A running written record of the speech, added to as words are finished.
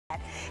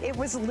It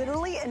was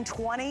literally in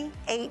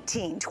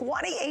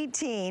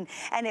 2018,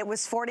 and it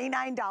was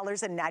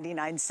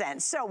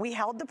 $49.99. So we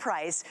held the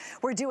price.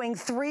 We're doing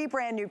 3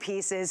 brand new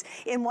pieces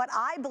in what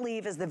I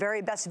believe is the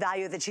very best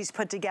value that she's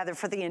put together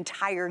for the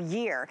entire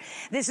year.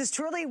 This is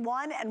truly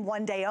one and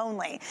one day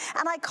only.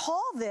 And I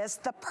call this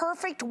the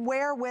perfect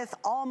wear with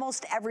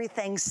almost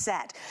everything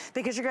set,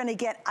 because you're gonna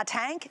get a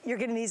tank, you're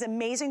getting these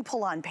amazing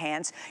pull-on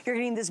pants, you're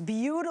getting this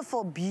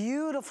beautiful,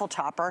 beautiful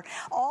topper,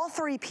 all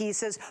 3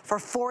 pieces for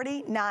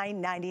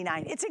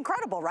 $49.99. It's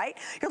incredible, right?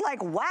 You're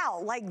like,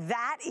 wow, like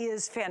that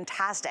is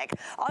fantastic.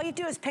 All you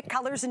do is pick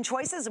colors and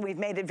choices, and we've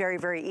made it very,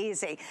 very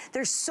easy.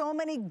 There's so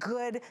many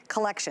good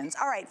collections.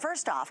 All right,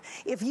 first off,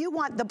 if you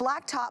want the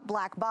black top,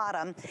 black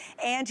bottom,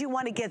 and you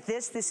want to get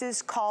this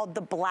is called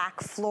the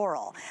black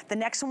floral. The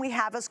next one we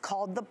have is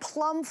called the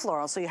plum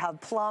floral. So you have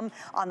plum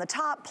on the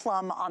top,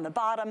 plum on the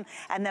bottom,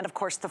 and then of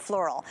course the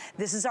floral.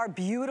 This is our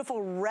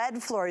beautiful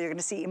red floral. You're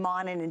gonna see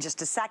Iman in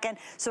just a second.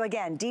 So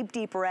again, deep,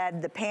 deep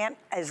red. The pant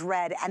is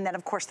red, and then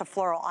of course the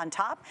floral on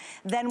top.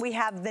 Then we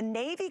have the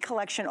navy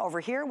collection over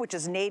here, which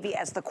is navy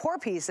as the core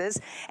pieces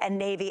and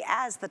navy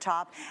as the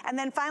top. And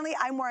then finally,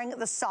 I'm wearing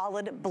the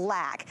solid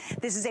black.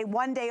 This is a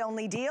one day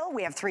only deal.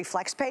 We have 3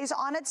 flex pays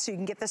on it, so you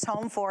can get this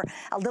home for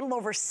a little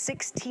over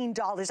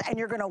 $16, and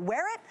you're gonna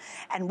wear it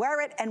and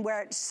wear it and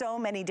wear it so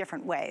many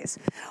different ways.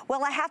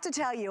 Well, I have to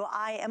tell you,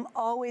 I am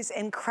always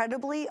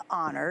incredibly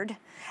honored,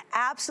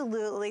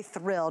 absolutely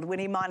thrilled when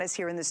Iman is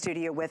here in the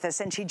studio with us,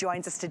 and she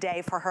joins us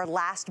today for her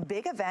last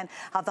big event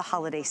of the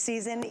holiday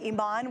season.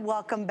 Iman,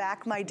 welcome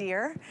back, my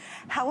dear.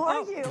 How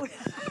are you?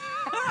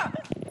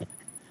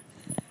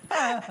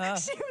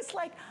 She was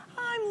like,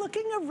 I'm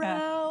looking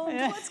around.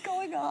 What's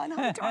going on?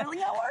 Hi, darling,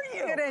 how are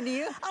you? Good, and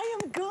you? I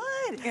am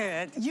good.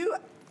 Good. You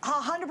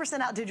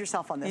 100% outdid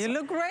yourself on this. You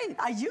look great.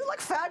 You look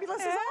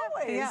fabulous as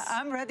always. Yeah,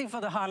 I'm ready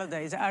for the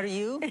holidays. Are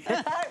you?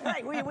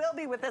 Right, we will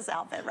be with this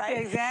outfit, right?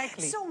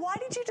 Exactly. So why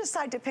did you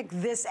decide to pick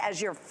this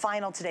as your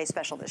final Today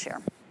Special this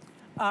year?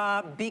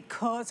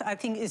 Because I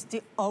think it's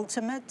the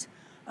ultimate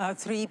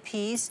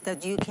 3-piece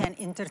that you can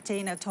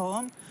entertain at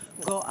home,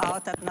 go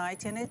out at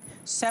night in it,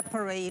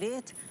 separate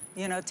it,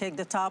 you know, take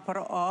the topper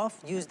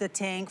off, use the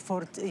tank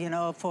for, you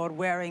know, for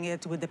wearing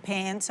it with the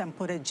pants, and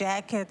put a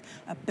jacket,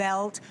 a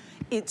belt.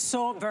 It's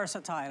so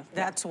versatile.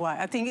 That's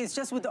why. I think it's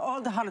just with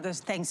all the holidays,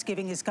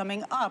 Thanksgiving is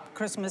coming up,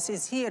 Christmas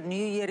is here,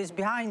 New Year is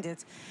behind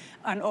it,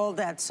 and all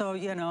that. So,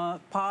 you know,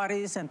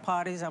 parties and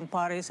parties and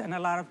parties, and a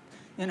lot of,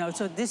 you know,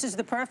 so this is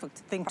the perfect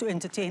thing to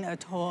entertain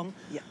at home.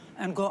 Yeah.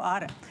 And go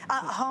at it.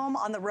 Home,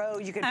 on the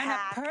road, you can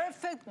pack. And a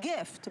perfect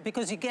gift,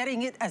 because you're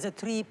getting it as a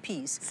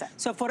 3-piece.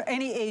 So for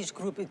any age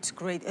group, it's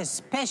great,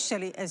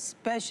 especially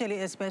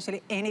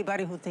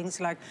anybody who thinks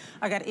like,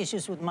 I got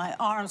issues with my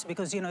arms,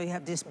 because, you know, you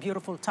have this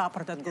beautiful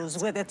topper that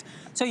goes with it.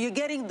 So you're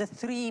getting the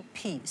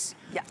 3-piece.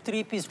 Yeah.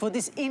 3-piece for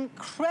this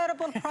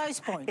incredible price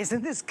point.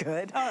 Isn't this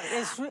good? Oh,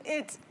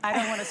 it's I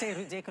don't want to say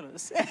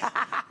ridiculous,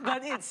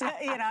 but it's,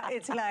 you know,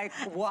 it's like,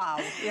 wow.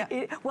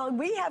 Yeah. Well,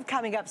 we have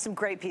coming up some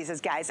great pieces,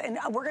 guys, and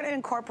we're going to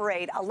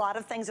incorporate a lot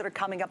of things that are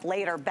coming up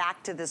later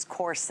back to this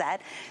core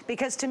set,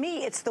 because to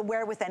me, it's the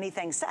wear with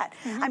anything set.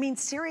 I mean,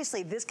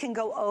 seriously, this can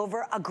go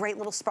over a great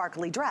little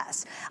sparkly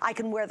dress. I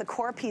can wear the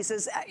core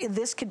pieces.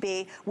 This could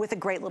be with a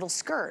great little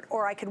skirt,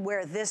 or I could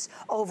wear this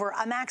over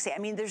a maxi. I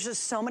mean, there's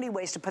just so many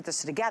ways to put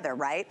this together,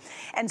 right?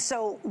 And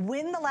so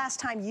when the last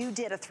time you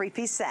did a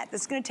 3-piece set,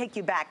 this is going to take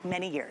you back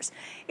many years.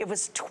 It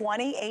was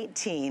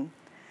 2018.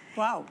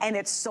 Wow. And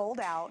it sold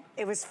out.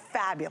 It was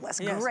fabulous.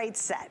 Yes. Great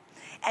set.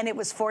 And it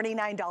was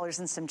 $49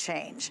 and some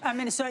change. I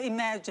mean, so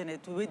imagine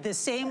it, with the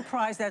same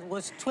price that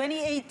was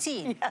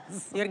 2018,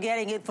 yes. You're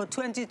getting it for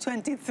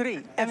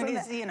 2023. I mean,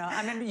 it's,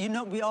 you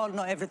know, we all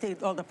know everything,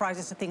 all the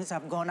prices of things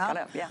have gone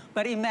up. Yeah.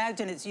 But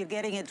imagine it, you're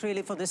getting it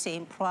really for the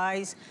same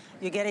price,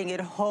 you're getting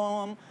it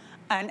home,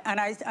 and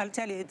I'll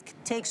tell you, it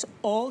takes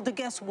all the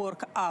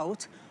guesswork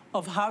out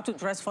of how to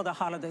dress for the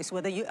holidays,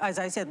 whether you, as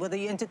I said, whether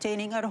you're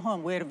entertaining at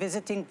home, we're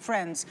visiting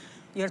friends,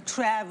 you're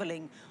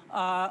traveling,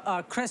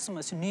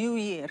 Christmas, New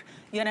Year,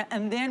 you know,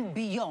 and then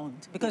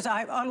beyond. Because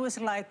I always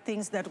like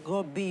things that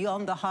go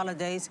beyond the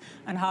holidays,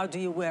 and how do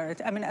you wear it?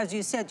 I mean, as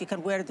you said, you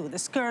can wear it with a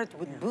skirt,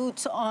 with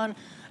boots on,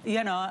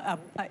 you know,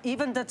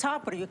 even the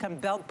topper, you can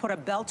put a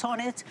belt on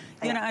it,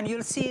 you know, and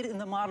you'll see it in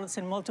the models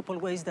in multiple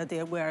ways that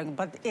they're wearing.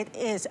 But it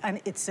is,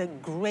 and it's a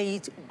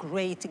great,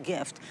 great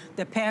gift.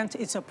 The pant,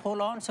 it's a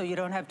pull-on, so you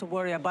don't have to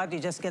worry about it. You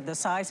just get the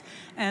size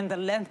and the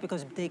length,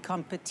 because they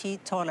come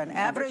petite, tall, and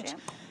average.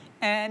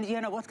 And you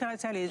know, what can I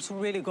tell you? It's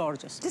really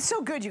gorgeous. It's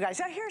so good, you guys.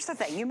 Now, here's the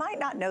thing. You might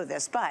not know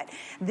this, but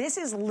this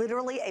is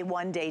literally a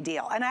one-day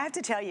deal. And I have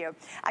to tell you,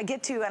 I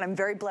get to, and I'm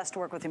very blessed to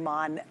work with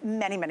Iman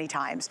many, many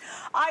times.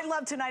 I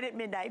love Tonight at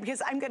Midnight,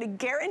 because I'm going to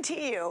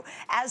guarantee you,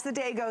 as the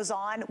day goes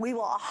on, we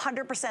will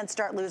 100%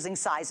 start losing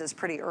sizes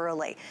pretty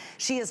early.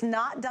 She has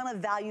not done a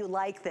value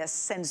like this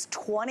since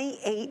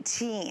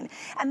 2018.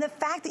 And the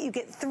fact that you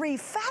get 3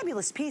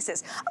 fabulous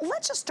pieces.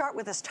 Let's just start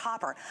with this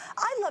topper.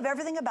 I love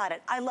everything about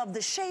it. I love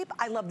the shape.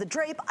 I love the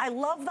drape. I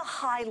love the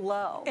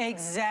high-low.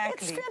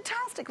 Exactly. It's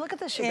fantastic. Look at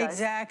this, you guys.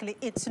 Exactly.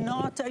 It's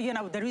not, you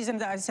know, the reason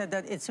that I said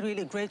that it's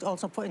really great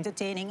also for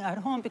entertaining at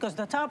home, because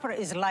the topper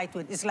is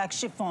lightweight. It's like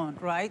chiffon,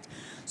 right?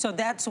 So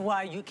that's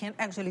why you can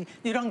actually,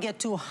 you don't get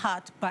too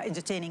hot by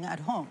entertaining at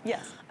home.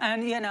 Yes.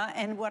 And, you know,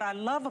 and what I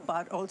love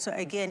about also,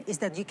 again, is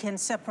that you can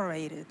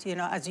separate it. You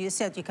know, as you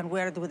said, you can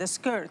wear it with a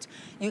skirt.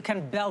 You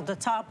can belt the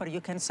topper. You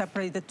can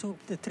separate the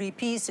three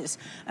pieces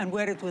and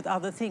wear it with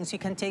other things. You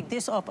can take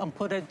this off and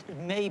put it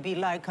maybe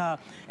like a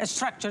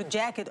structured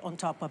jacket on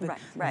top of it. Right,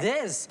 right.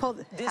 This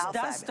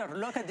duster,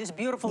 look at this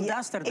beautiful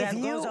duster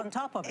that goes on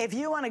top of it. If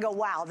you want to go,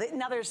 wow.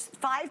 Now there's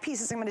 5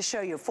 pieces I'm going to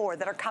show you, 4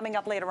 that are coming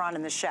up later on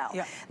in the show.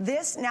 Yeah.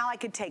 This, now I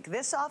could take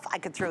this off, I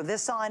could throw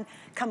this on,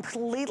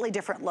 completely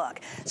different look.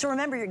 So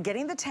remember, you're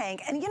getting the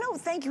tank, and you know,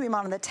 thank you,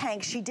 Iman, on the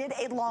tank, she did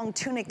a long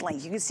tunic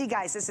length. You can see,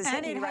 guys, this is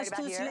hitting me right about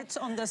here. And it has 2 slits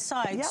on the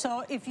side, yep.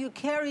 So if you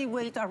carry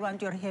weight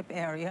around your hip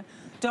area,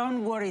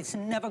 don't worry, it's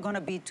never going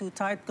to be too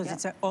tight, because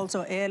it's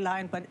also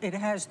airline, but it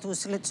has 2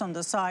 slits on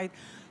the side.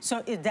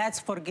 So that's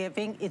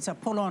forgiving. It's a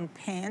pull-on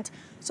pant,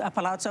 so a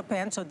palazzo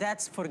pant, so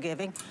that's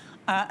forgiving.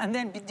 And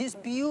then this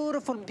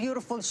beautiful,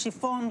 beautiful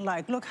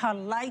chiffon-like. Look how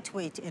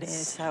lightweight it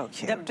is. So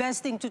cute. The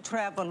best thing to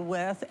travel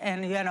with.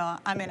 And, you know,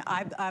 I mean,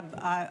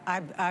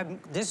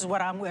 this is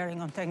what I'm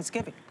wearing on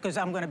Thanksgiving, because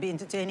I'm going to be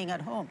entertaining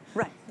at home.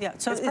 Right. Yeah,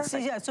 so it's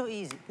so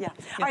easy. Yeah.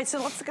 All right, so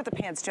let's look at the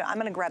pants, too. I'm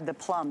going to grab the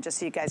plum just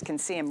so you guys can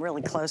see them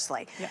really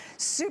closely. Yeah.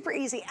 Super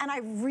easy, and I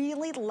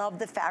really love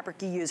the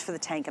fabric you use for the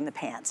tank and the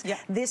pants. Yeah.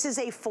 This is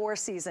a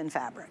 4-season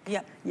fabric.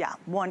 Yeah. Yeah,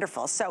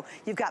 wonderful. So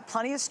you've got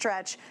plenty of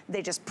stretch.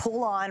 They just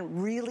pull on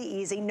really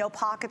easy. No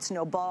pockets,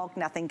 no bulk,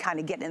 nothing kind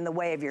of getting in the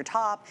way of your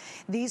top.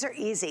 These are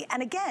easy.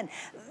 And again,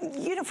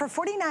 you know, for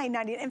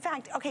 $49.90, in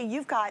fact, okay,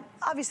 you've got,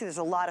 obviously there's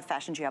a lot of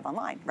fashions you have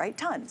online, right?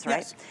 Tons, right?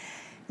 Yes.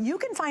 You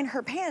can find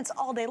her pants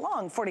all day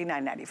long,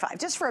 $49.95,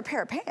 just for a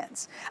pair of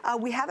pants.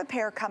 We have a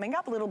pair coming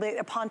up, a little bit,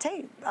 a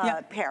Ponte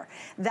pair.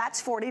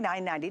 That's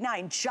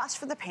 $49.99 just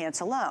for the pants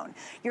alone.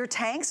 Your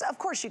tanks, of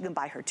course, you can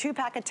buy her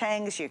 2-pack of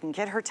tanks. You can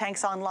get her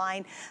tanks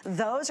online.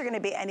 Those are going to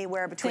be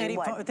anywhere between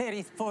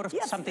 34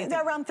 yeah, something.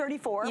 They're around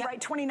 34,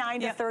 right?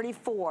 29 to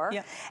 34.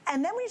 Yeah.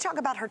 And then when you talk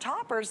about her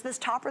toppers, this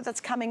topper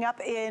that's coming up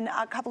in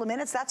a couple of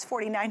minutes, that's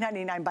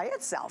 $49.99 by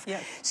itself.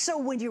 Yeah. So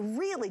when you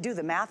really do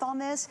the math on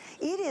this,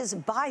 it is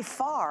by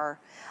far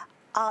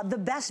the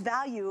best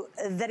value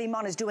that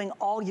Iman is doing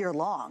all year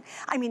long.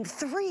 I mean,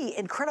 3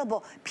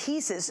 incredible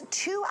pieces.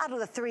 2 out of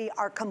the 3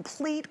 are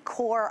complete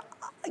core.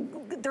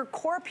 They're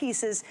core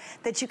pieces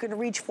that you can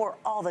reach for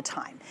all the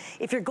time.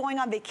 If you're going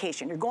on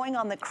vacation, you're going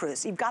on the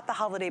cruise, you've got the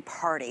holiday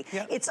party.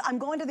 Yep. It's, I'm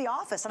going to the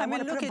office and I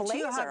want to put a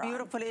blazer on. Look at you, how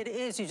beautiful it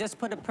is. You just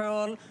put a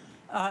pearl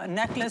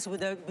necklace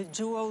with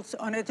jewels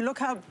on it. Look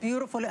how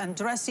beautiful and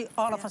dressy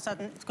all of a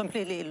sudden it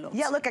completely looks.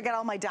 Yeah, look, I got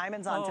all my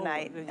diamonds on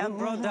tonight.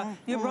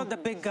 You brought the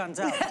big guns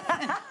out.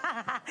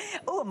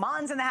 Oh,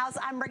 Iman's in the house,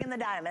 I'm bringing the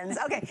diamonds.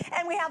 Okay,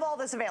 and we have all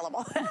this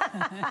available.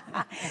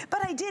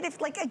 But I did,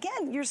 if like,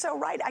 again, you're so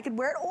right, I could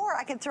wear it, or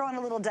I could throw in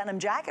a little denim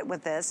jacket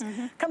with this,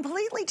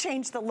 completely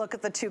change the look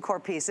of the 2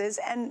 core pieces,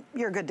 and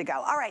you're good to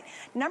go. All right,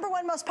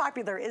 #1 most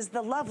popular is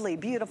the lovely,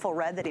 beautiful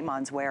red that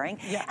Iman's wearing.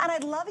 Yeah. And I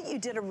love it, you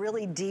did a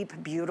really deep,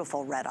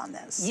 beautiful red on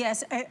this.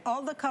 Yes,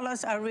 all the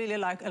colors are really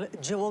like a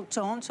jewel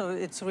tone, so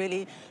it's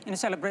really in a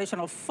celebration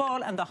of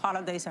fall and the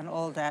holidays and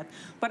all that.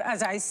 But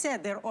as I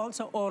said, they're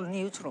also all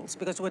neutrals,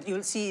 because what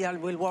you'll see, I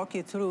will walk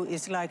you through,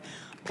 is like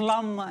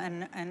plum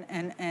and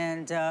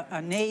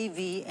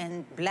navy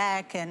and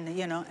black and,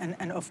 you know,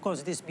 and of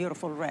course this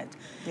beautiful red.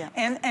 Yeah.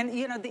 And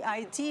you know, the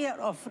idea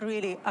of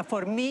really,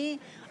 for me,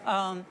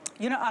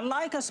 you know, I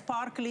like a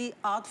sparkly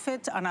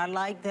outfit and I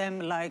like them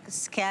like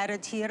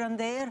scattered here and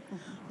there.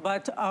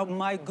 But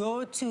my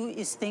go-to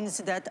is things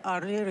that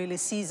are really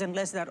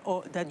seasonless,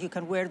 that you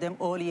can wear them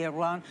all year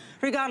round,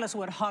 regardless of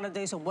what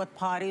holidays or what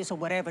parties or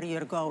whatever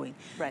you're going.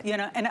 Right. You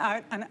know,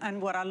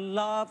 and what I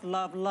love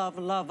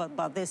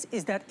about this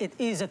is that it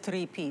is a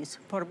 3-piece.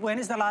 For when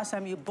is the last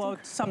time you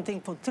bought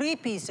something for 3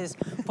 pieces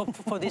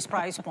for this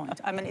price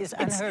point? I mean, it's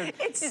unheard.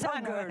 It's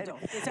unheard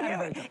of. It's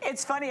unheard of.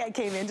 It's funny. I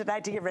came in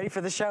tonight to get ready for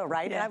the show,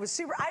 right? Yeah. And I was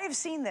super. I have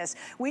seen this.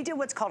 We did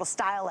what's called a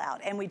style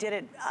out, and we did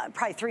it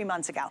probably 3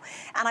 months ago.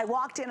 And I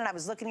walked in and I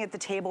was looking at the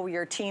table where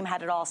your team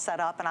had it all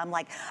set up, and I'm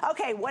like,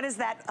 okay, what is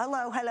that?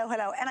 Hello, hello,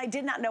 hello. And I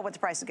did not know what the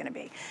price was going to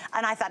be.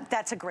 And I thought,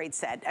 that's a great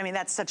set. I mean,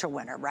 that's such a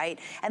winner, right?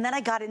 And then I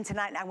got in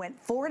tonight and I went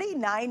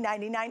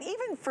 $49.99.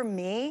 Even for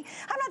me,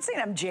 I'm not saying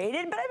I'm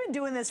jaded, but I've been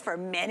doing this for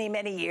many,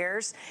 many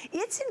years.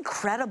 It's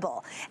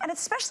incredible. And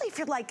especially if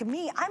you're like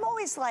me, I'm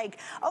always like,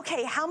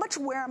 okay, how much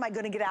wear am I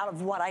going to get out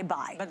of what I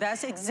buy? But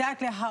that's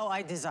exactly how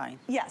I design.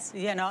 Yes.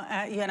 You know,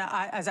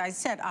 as I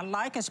said, I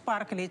like a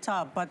sparkly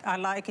top, but I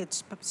like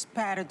it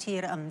spattered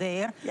here and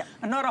there,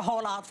 and not a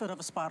whole outfit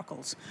of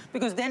sparkles,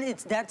 because then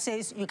that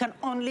says you can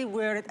only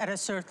wear it at a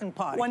certain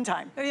party. One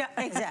time. Yeah,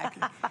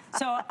 exactly.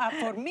 So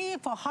for me,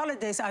 for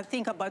holidays, I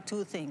think about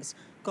 2 things: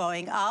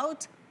 going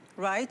out,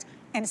 right,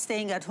 and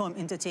staying at home,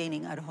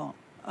 entertaining at home.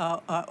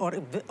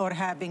 or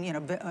having, you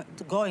know,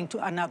 going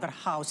to another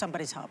house,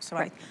 somebody's house,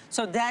 right?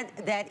 So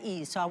that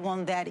ease, so I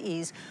want that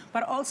ease.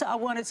 But also I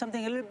wanted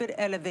something a little bit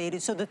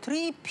elevated. So the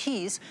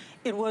three-piece,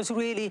 it was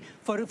really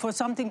for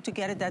something to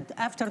get it that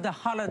after the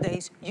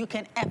holidays, you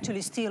can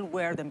actually still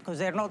wear them because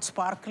they're not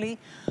sparkly.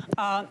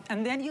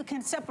 And then you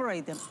can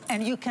separate them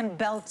and you can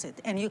belt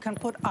it and you can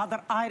put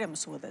other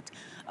items with it.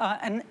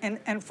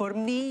 And for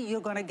me,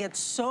 you're gonna get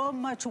so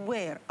much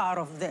wear out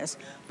of this.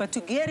 But to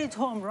get it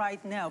home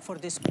right now for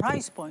this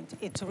price point,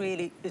 it's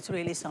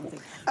really something.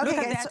 Okay, look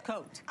at that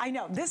coat. I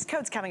know, this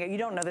coat's coming out. You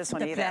don't know this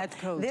one either. The plaid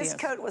coat, this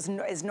coat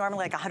is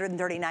normally like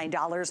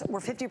 $139. We're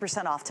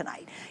 50% off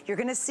tonight. You're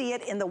gonna see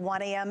it in the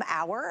 1 a.m.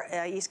 hour,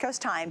 East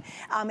Coast time.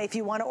 If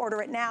you wanna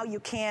order it now, you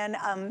can.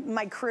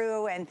 My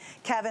crew and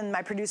Kevin,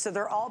 my producer,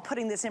 they're all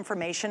putting this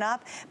information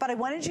up. But I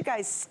wanted you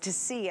guys to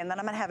see, and then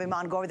I'm gonna have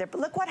Iman go over there.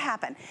 But look what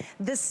happened.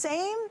 The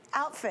same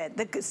outfit,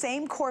 the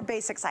same core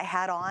basics I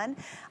had on,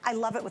 I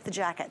love it with the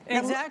jacket.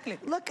 Exactly.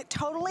 Now, look,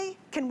 totally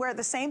can wear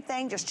the same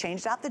thing, just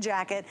changed out the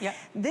jacket. Yep.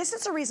 This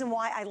is the reason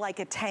why I like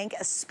a tank,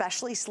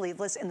 especially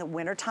sleeveless in the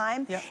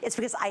wintertime. Yep. It's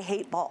because I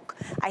hate bulk.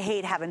 I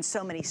hate having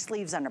so many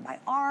sleeves under my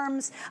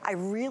arms. I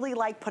really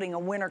like putting a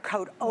winter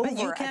coat over a tank.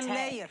 But you can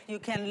layer, you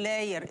can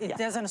layer. It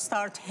doesn't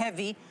start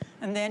heavy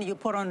and then you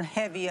put on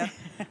heavier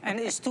and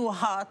it's too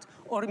hot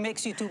or it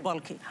makes you too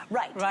bulky.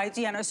 Right. Right,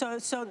 you know,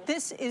 so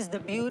this is the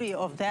beauty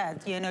of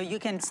that. You know, you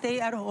can stay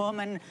at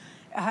home and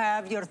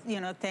have your,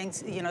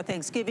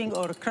 Thanksgiving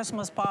or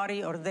Christmas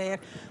party or there.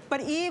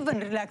 But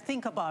even, like,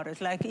 think about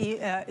it. Like,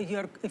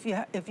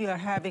 if you're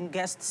having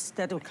guests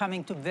that are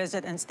coming to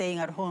visit and staying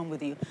at home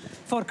with you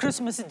for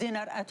Christmas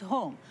dinner at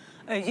home,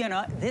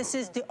 this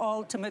is the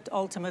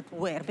ultimate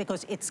wear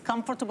because it's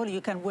comfortable.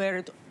 You can wear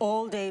it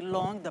all day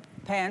long. The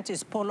pant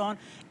is pull-on.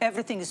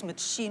 Everything is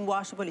machine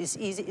washable. It's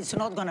easy. It's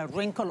not going to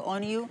wrinkle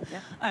on you.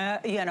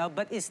 Yeah.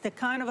 But it's the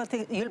kind of a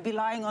thing you'll be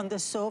lying on the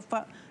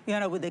sofa,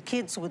 with the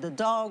kids, with the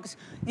dogs.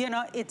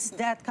 It's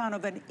that kind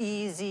of an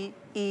easy,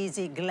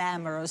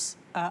 glamorous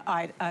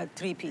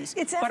three-piece.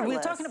 It's effortless. But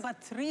we're talking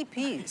about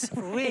three-piece,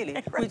 really.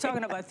 Right. We're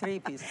talking about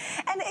three-piece.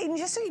 And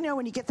just so you know,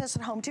 when you get this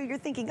at home, too, you're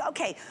thinking,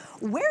 okay,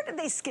 where did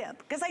they skip?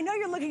 Because I know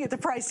you're looking at the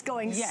price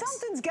going,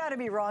 something's got to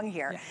be wrong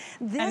here.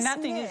 Yeah. And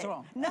nothing is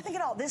wrong. Nothing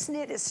at all. This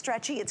knit is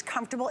stretchy. It's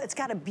comfortable. It's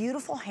got a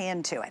beautiful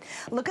hand to it.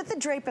 Look at the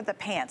drape of the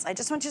pants. I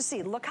just want you to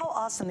see, look how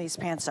awesome these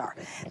pants are.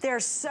 They're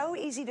so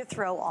easy to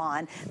throw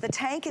on. The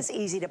tank is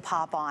easy to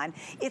pop on.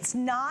 It's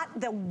not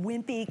the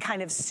wimpy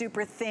kind of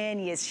super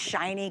thin,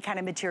 shiny kind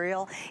of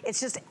material. It's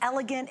just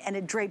elegant and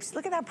it drapes.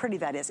 Look at how pretty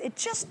that is. It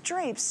just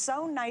drapes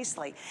so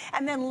nicely.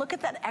 And then look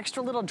at that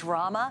extra little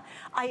drama.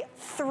 I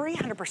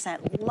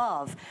 300%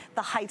 love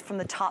the height from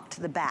the top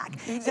to the back.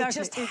 Exactly. It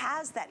just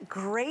has that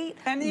great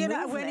And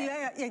movement.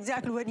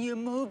 when you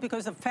move,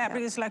 because the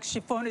fabric is like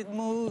chiffon, it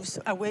moves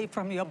away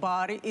from your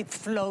body, it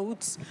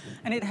floats,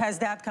 and it has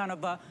that kind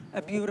of a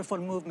beautiful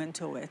movement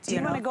to it. Do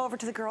you want to go over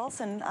to the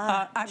girls and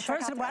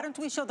first, why don't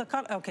we show the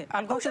color? Okay,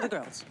 I'll go to the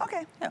girls.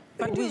 Okay. Yeah,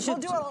 but we'll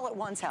do it all at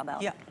once, how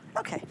about? Yeah.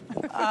 Okay.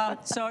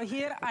 So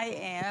here I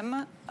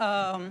am,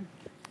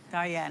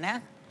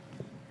 Diana.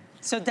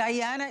 So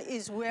Diana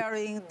is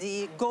wearing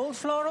the gold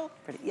floral?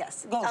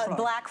 Yes. Gold floral.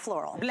 Black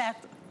floral.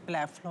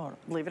 Black floral.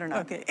 Believe it or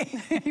not. Okay.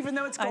 Even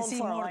though it's gold I see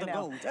floral, more the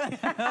gold.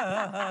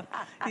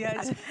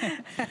 Yes.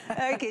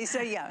 Okay,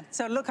 so yeah.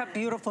 So look how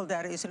beautiful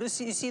that is.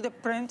 You see the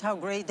print, how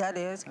great that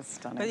is? That's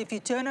stunning. But if you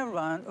turn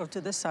around or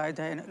to the side,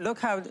 Diana, look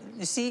how,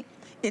 you see,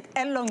 it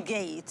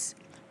elongates,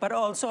 but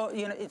also,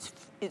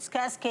 it's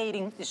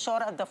cascading, it's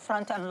short at the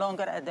front and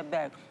longer at the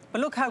back.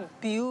 But look how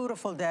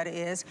beautiful that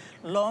is.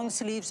 Long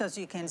sleeves, as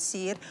you can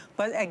see it.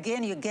 But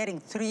again, you're getting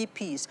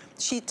three-piece.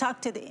 She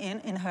tucked it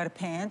in her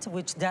pants,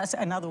 which that's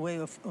another way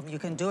of you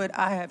can do it.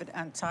 I have it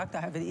untucked.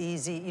 I have it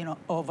easy,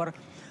 over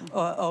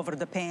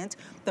the pant.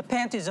 The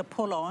pant is a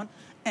pull-on.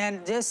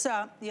 And this,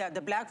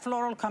 the black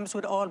floral comes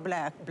with all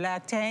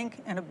black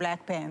tank and a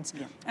black pants.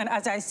 Yeah. And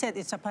as I said,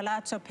 it's a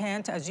palazzo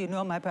pant, as you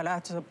know, my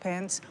palazzo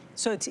pants,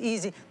 so it's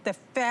easy. The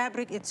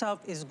fabric itself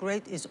is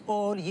great, it's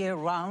all year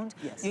round.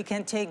 Yes. You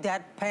can take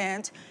that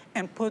pant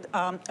and put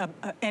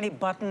any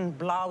button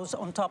blouse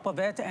on top of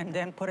it and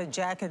then put a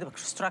jacket, a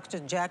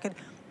structured jacket.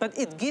 But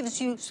it gives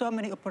you so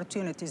many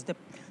opportunities.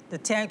 The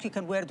tank you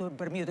can wear to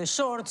Bermuda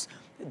shorts,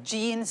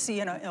 jeans,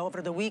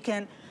 over the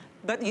weekend.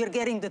 But you're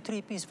getting the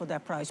three-piece for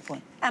that price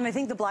point. And I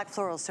think the black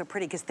floral is so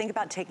pretty because think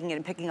about taking it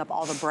and picking up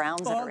all the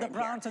browns that are in here. All the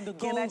browns and the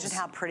golds. Can you imagine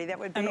how pretty that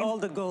would be? And all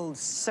the golds.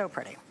 So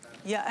pretty.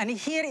 Yeah, and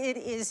here it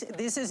is,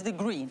 this is the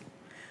green.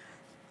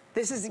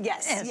 This is,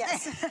 yes.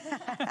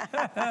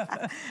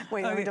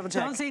 Wait, let me double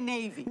check. Don't say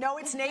navy. No,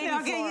 it's navy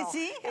floral. Okay, you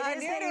see? It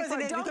is navy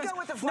floral. Don't go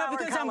with the flower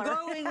because color.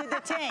 I'm going with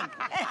the tank.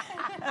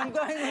 I'm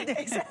going with the...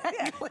 Exactly.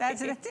 Yeah,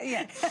 that's it.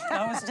 Yeah.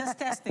 I was just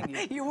testing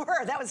you. You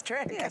were. That was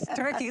trick. Yes,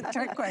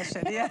 trick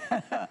question, yeah.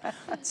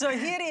 So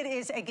here it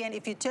is, again,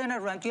 if you turn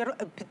around, you're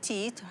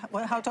petite.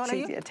 How tall are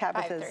you?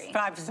 Tabitha's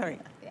 5'3".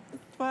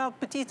 well,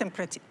 petite and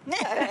pretty.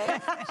 Yeah.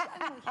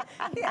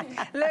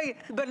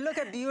 But look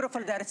how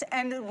beautiful that is.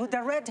 And with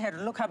the red hair,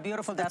 look how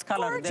beautiful that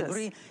color is. The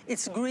green.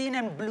 It's green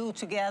and blue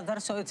together,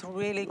 so it's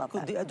really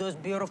good, those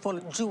beautiful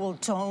jewel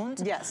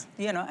tones. Yes.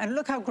 You know, and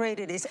look how great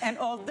it is. And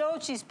although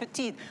she's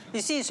petite,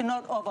 you see it's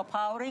not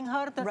overpowering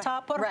her, the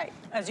topper. Right.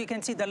 As you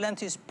can see, the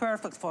length is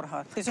perfect for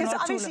her. Because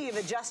obviously you've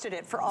adjusted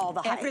it for all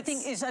the heights.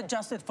 Everything is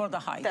adjusted for the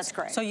height. That's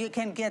great. So you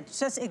can get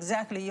just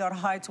exactly your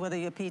height, whether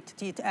you're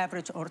petite,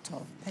 average, or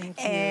tall. Thank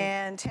you.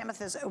 And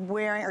Tabitha's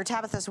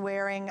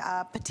wearing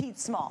petite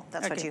small.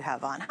 That's what you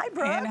have on. Hi,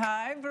 Brooke. And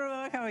hi,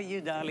 Brooke. How are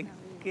you, darling?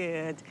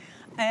 Good.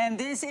 And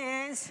this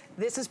is?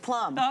 This is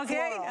plum.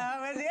 Okay.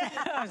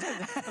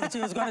 She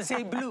was going to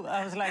say blue.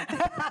 I was like,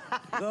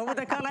 go with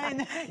the color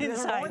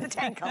inside. Go with the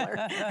tan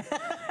color.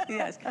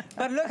 Yes.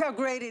 But look how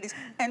great it is.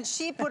 And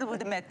she put it with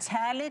the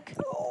metallic.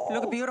 Oh.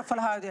 Look beautiful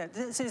how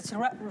this is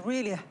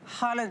really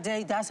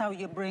holiday. That's how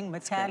you bring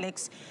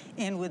metallics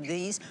in with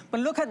these.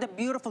 But look at the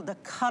beautiful, the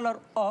color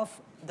of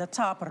the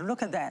topper.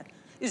 Look at that.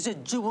 It's a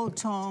jewel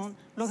tone.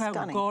 Look how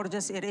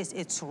gorgeous it is.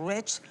 It's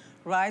rich.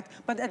 Right?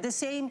 But at the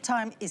same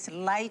time, it's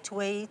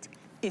lightweight,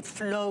 it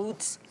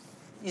floats,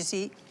 you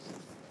see?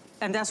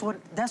 And that's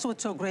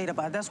what's so great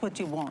about it. That's what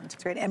you want.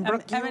 That's great. And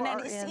Brooke,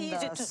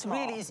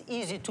 it's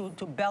easy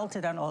to belt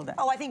it and all that.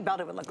 Oh, I think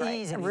belted would look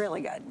great. Easily.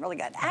 Really good, really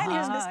good. And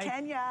here's Miss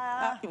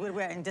Kenya. We're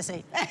wearing the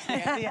same.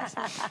 Yes.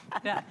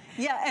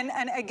 Yeah,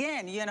 and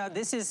again, you know,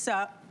 this is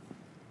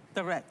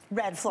the red.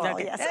 Red floral,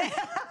 yes.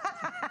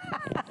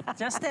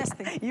 Just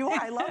testing. You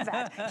are, I love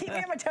that. Keep me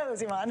on my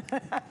toes, Iman.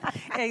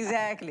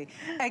 Exactly.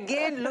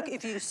 Again, look,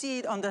 if you see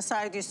it on the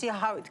side, you see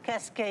how it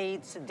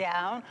cascades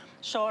down,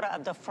 shorter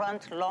at the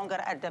front, longer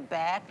at the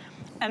back,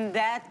 and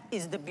that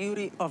is the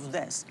beauty of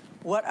this.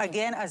 What,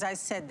 again, as I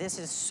said, this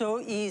is so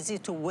easy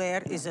to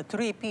wear. It's a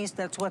three-piece.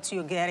 That's what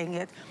you're getting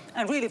it.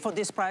 And really, for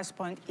this price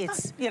point,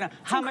 it's, you know,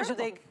 how much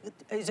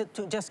is it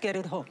to just get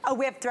it home? Oh,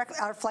 we have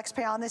our flex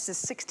pay on this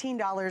is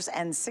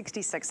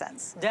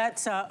 $16.66.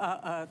 That's,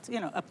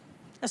 you know, a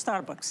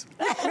Starbucks.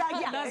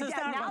 Nowadays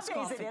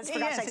it is.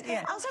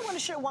 I also want to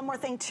show one more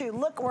thing too.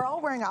 Look, we're all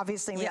wearing,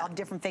 obviously, we all have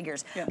different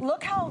figures.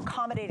 Look how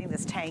accommodating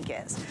this tank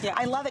is.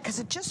 I love it because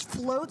it just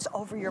floats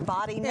over your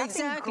body.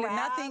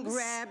 Nothing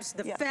grabs.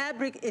 The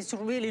fabric is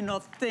really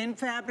not thin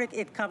fabric.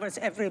 It covers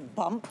every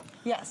bump.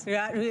 Yes.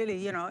 Yeah, really,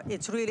 you know,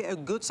 it's really a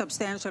good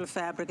substantial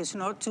fabric. It's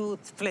not too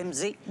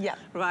flimsy. Yeah.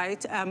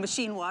 Right?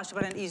 Machine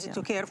washable and easy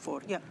to care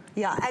for. Yeah.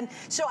 Yeah, and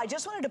so I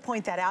just wanted to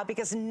point that out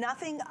because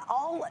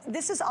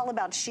this is all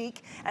about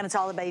chic. And it's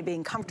all about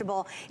being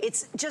comfortable.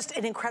 It's just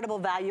an incredible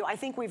value. I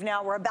think we're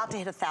about to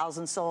hit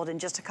 1,000 sold in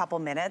just a couple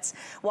minutes.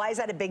 Why is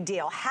that a big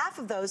deal? Half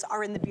of those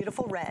are in the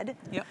beautiful red.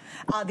 Yep.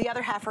 The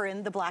other half are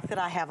in the black that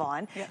I have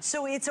on. Yep.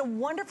 So it's a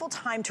wonderful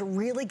time to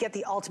really get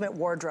the ultimate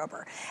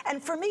wardrober.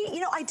 And for me, you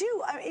know, I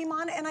do,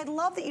 Iman, and I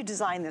love that you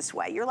design this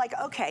way. You're like,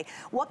 okay,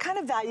 what kind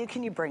of value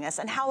can you bring us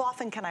and how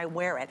often can I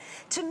wear it?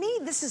 To me,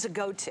 this is a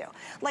go-to.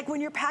 Like when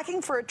you're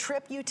packing for a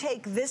trip, you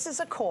take this as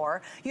a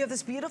core. You have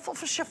this beautiful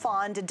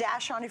chiffon to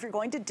dash on if you're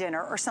going to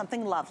dinner or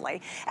something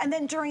lovely. And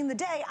then during the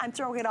day, I'm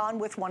throwing it on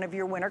with one of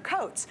your winter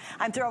coats.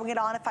 I'm throwing it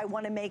on if I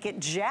want to make it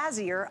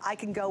jazzier, I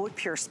can go with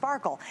pure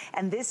sparkle.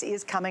 And this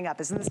is coming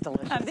up. Isn't this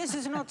delicious? And this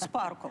is not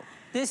sparkle.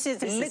 This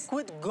is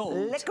liquid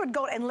gold. Liquid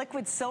gold and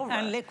liquid silver.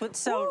 And liquid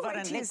silver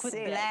and liquid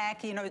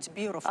black. You know, it's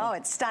beautiful. Oh,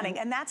 it's stunning.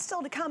 And that's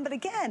still to come. But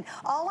again,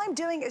 all I'm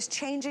doing is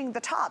changing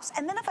the tops.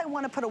 And then if I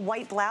want to put a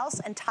white blouse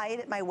and tie it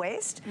at my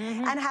waist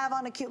and have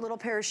on a cute little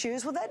pair of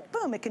shoes with it,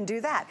 boom, it can do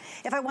that.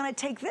 If I want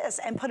to take this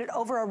and put it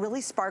over a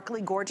really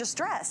sparkly, gorgeous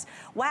dress,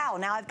 wow,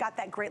 now I've got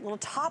that great little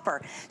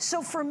topper.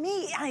 So for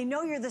me, I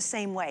know you're the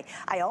same way.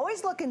 I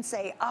always look and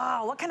say,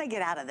 oh, what can I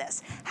get out of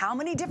this? How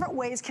many different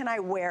ways can I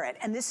wear it?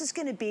 And this is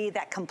going to be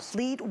that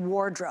complete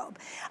wardrobe.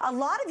 A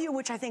lot of you,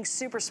 which I think is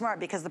super smart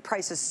because the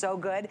price is so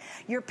good,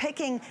 you're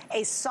picking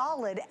a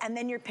solid and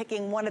then you're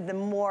picking one of the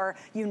more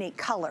unique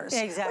colors.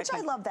 Exactly. Which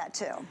I love that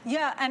too.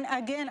 Yeah, and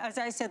again, as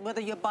I said,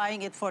 whether you're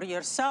buying it for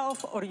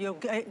yourself or you're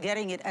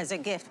getting it as a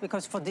gift,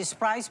 because for this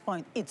price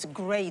point, it's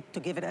great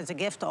to give it as a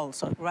gift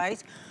also,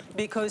 right?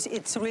 Because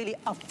it's really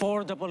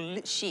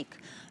affordable chic.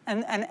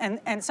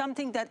 And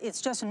something that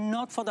it's just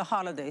not for the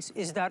holidays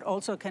is that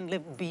also can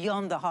live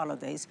beyond the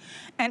holidays.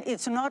 And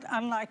it's not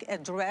unlike a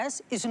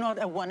dress, it's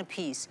not a one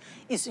piece.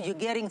 You're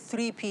getting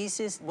three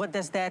pieces. What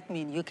does that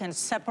mean? You can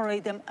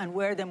separate them and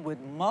wear them with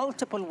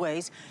multiple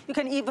ways. You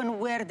can even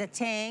wear the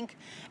tank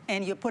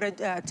and you put it,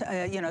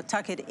 you know,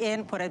 tuck it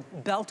in, put a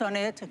belt on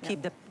it,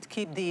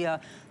 keep the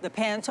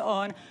pants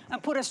on,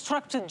 and put a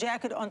structured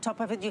jacket on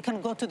top of it. You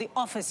can go to the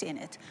office in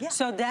it. Yeah.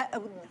 So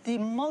that the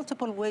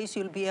multiple ways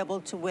you'll be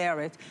able to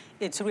wear it,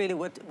 it's really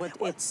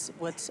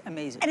what's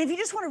amazing. And if you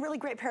just want a really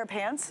great pair of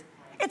pants,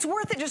 it's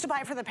worth it just to buy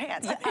it for the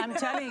pants. Yeah, I'm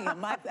telling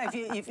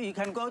you, if you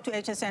can go to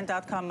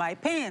hsn.com, my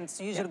pants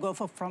usually go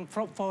from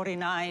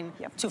 49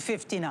 to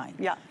 59.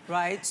 Yeah.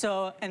 Right?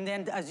 So, and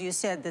then as you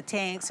said, the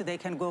tanks, they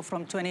can go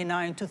from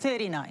 29 to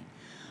 39.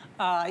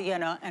 you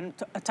know, and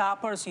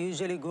toppers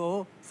usually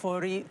go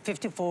 40,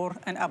 54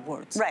 and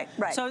upwards. Right,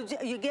 right. So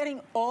you're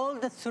getting all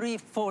the three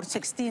for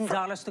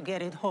 $16 to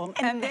get it home.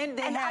 And then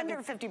they have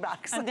under 50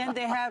 bucks. And then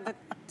they have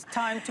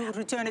time to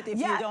return it if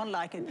you don't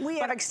like it. We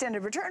have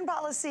extended return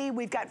policy.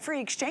 We've got free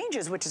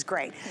exchanges, which is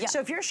great. Yeah. So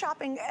if you're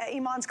shopping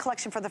Iman's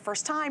collection for the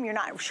first time, you're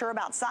not sure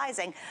about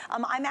sizing,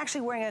 I'm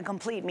actually wearing a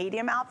complete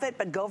medium outfit,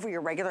 but go for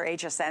your regular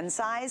HSN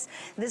size.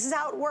 This is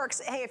how it works.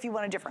 Hey, if you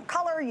want a different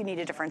color, you need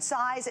a different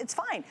size, it's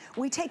fine.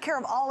 We take care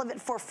of all of it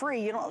for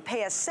free. You don't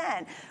pay a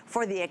cent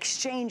for the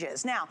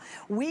exchanges. Now,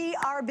 we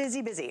are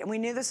busy, and we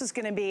knew this was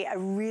gonna be a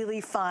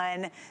really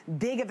fun,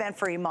 big event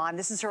for Iman.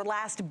 This is her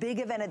last big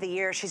event of the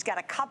year. She's got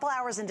a couple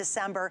hours in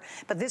December,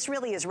 but this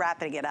really is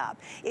wrapping it up.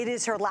 It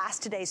is her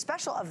last Today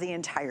special of the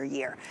entire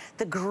year.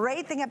 The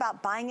great thing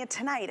about buying it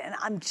tonight, and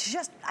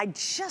I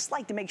just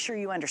like to make sure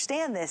you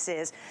understand this,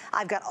 is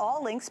I've got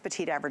all lengths,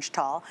 petite, average,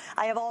 tall.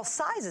 I have all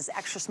sizes,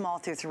 extra small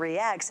through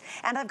 3X,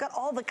 and I've got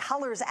all the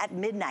colors at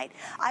midnight.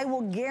 I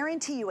will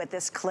guarantee you at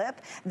this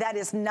clip that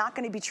is not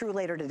going to be true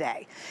later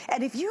today.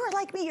 And if you're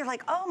like me, you're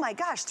like, oh my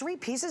gosh, 3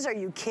 pieces, are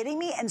you kidding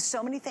me? And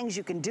so many things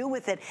you can do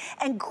with it,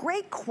 and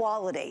great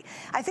quality.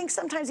 I think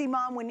sometimes,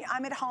 Iman, when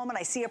I'm at home and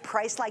I see a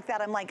price like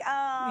that, I'm like,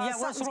 oh, yeah,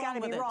 something's got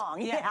to be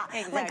wrong. Yeah,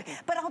 exactly.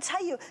 But I'll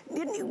tell you,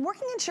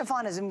 working in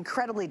chiffon is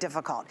incredibly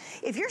difficult.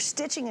 If you're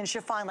stitching in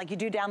chiffon like you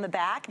do down the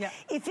back,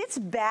 if it's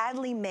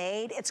badly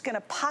made, it's going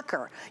to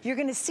pucker. You're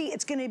going to see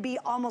it's going to be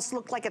almost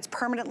look like it's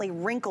permanently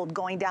wrinkled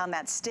going down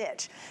that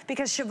stitch,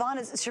 because chiffon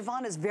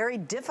is very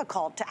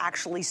difficult to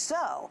actually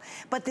sew.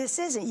 But this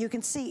isn't. You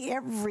can see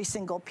every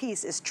single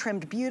piece is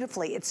trimmed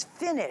beautifully. It's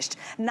finished.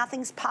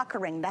 Nothing's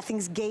puckering.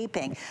 Nothing's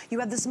gaping. You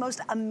have this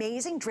most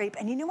amazing drape,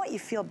 and you know what you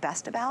feel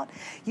best about?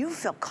 You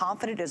feel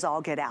confident as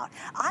all get out.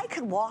 I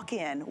could walk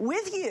in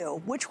with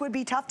you, which would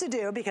be tough to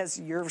do because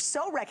you're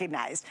so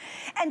recognized,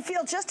 and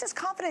feel just as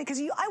confident, because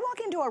I walk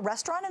into a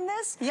restaurant in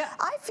this,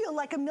 I feel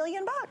like $1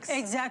 million.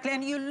 Exactly,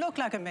 and you look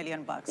like $1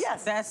 million.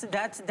 Yes.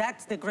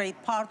 That's the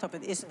great part of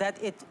it, is that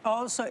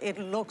it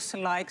looks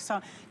like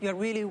you're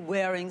really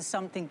wearing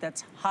something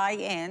that's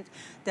high-end,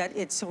 that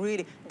it's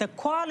really, the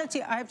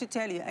quality, I have to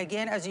tell you,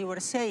 again, as you were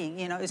saying,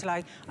 you know, it's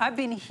like, I've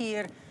been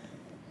here,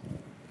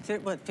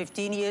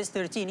 15 years,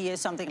 13 years,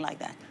 something like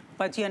that.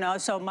 But, you know,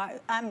 so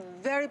I'm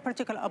very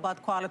particular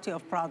about quality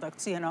of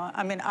products, you know.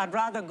 I mean, I'd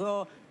rather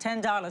go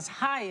 $10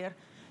 higher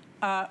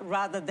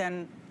rather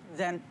than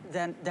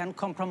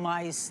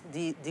compromise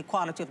the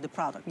quality of the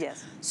product.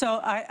 Yes. So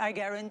I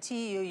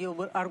guarantee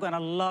you are going to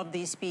love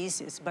these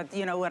pieces. But,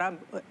 you know,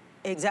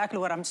 exactly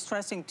what I'm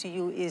stressing to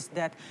you is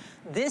that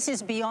this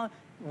is beyond.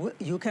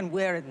 You can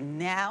wear it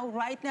now,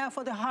 right now,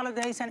 for the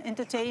holidays and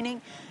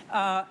entertaining,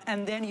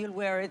 and then you'll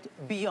wear it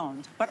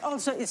beyond. But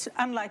also, it's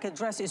unlike a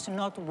dress, it's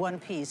not one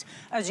piece.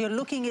 As you're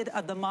looking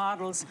at the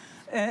models,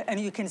 and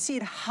you can see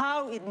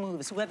how it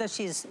moves,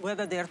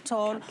 whether they're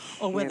tall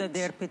or whether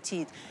they're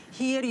petite.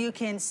 Here you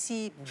can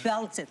see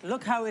belted.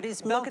 Look how it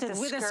is belted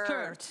with a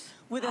skirt.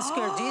 With a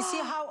skirt. Do you see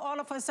how all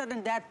of a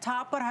sudden that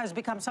topper has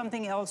become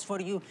something else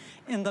for you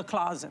in the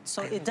closet?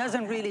 So it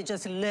doesn't really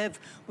just live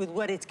with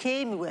what it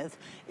came with.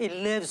 It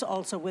lives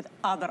also with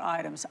other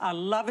items. I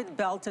love it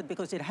belted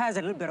because it has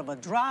a little bit of a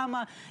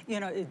drama.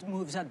 You know, it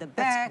moves at the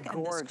back,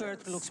 and the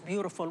skirt looks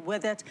beautiful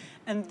with it.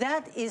 And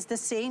that is the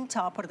same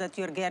topper that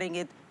you're getting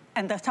it.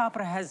 And the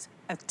topper has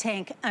a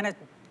tank and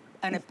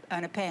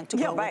a pant to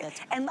go with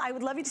it. And I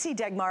would love you to see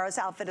Dagmara's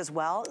outfit as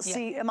well.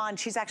 See, Iman,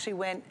 she's actually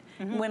went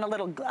a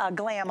little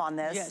glam on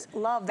this. Yes.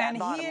 Love that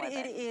bottom with with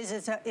it. And here it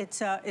is,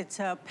 it's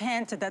a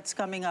pant that's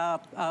coming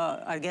up,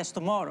 I guess,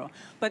 tomorrow.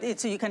 But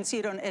you can see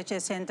it on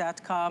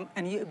hsn.com,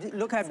 and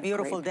look how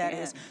beautiful that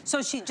is.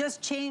 So she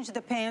just changed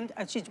the pant,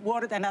 and she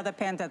wore another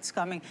pant that's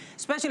coming,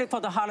 especially for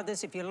the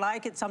holidays. If you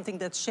like it, something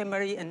that's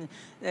shimmery and,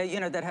 you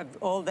know, that have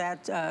all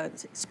that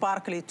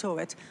sparkly to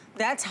it.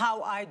 That's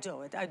how I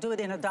do it. I do it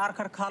in a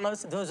darker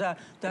colors. Those are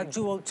the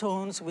jewel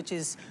tones, which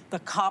is the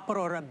copper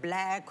or a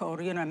black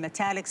or, you know,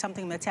 metallic,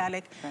 something metallic.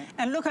 Right.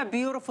 And look how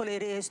beautiful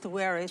it is to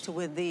wear it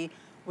with the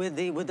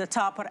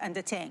topper and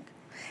the tank.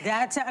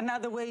 That's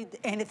another way.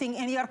 Anything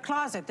in your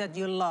closet that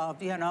you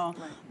love, you know,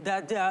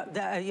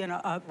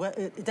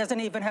 it doesn't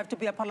even have to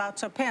be a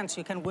palazzo pants.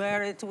 You can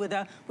wear it with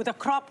a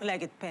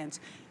cropped-legged pants.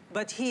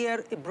 But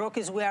here, Brooke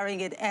is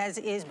wearing it as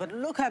is. But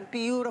look how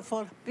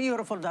beautiful,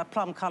 beautiful that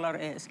plum color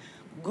is.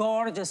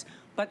 Gorgeous.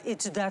 But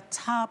it's the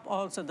top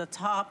also, the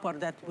topper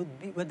that would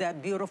be with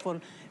that beautiful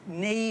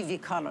navy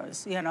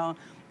colors, you know,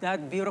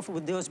 that beautiful,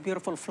 with those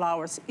beautiful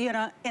flowers, you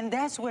know, and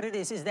that's what it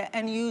is the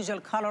unusual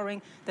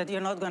coloring that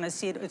you're not going to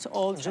see. It's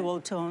all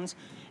jewel tones.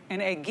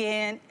 And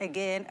again,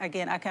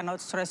 I cannot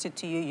stress it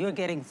to you, you're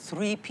getting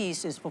 3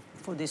 pieces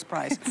for this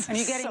price. And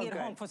you're getting it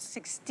home for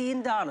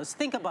 $16.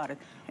 Think about it.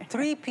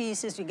 3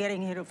 pieces, you're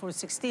getting it for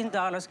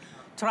 $16.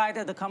 Try it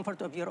at the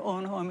comfort of your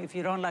own home. If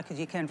you don't like it,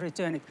 you can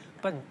return it.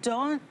 But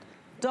don't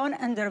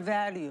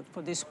undervalue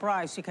for this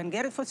price. You can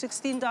get it for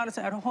 $16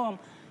 at home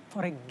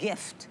for a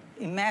gift.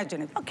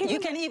 imagine it. Okay, you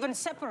can even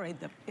separate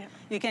them. Yeah.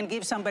 You can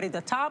give somebody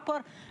the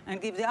topper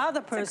and give the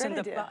other person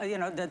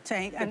the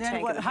tank. And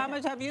then how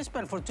much have you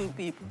spent for 2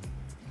 people?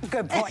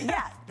 Good point.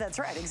 Yeah, that's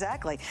right,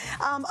 exactly.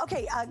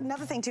 Okay,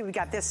 another thing too, we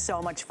got this so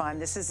much fun.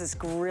 This is this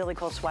really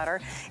cool sweater.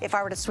 If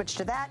I were to switch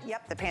to that,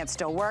 yep, the pants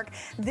still work.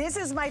 This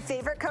is my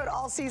favorite coat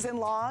all season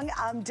long.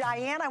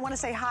 Diane, I want to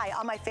say hi.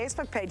 On my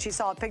Facebook page, she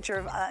saw a picture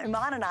of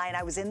Iman and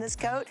I was in this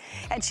coat,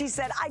 and she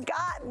said, I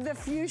got the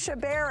fuchsia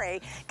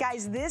berry.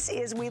 Guys, this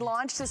is, we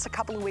launched this a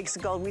couple of weeks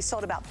ago. We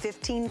sold about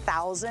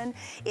 15,000.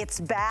 It's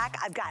back.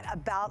 I've got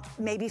about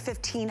maybe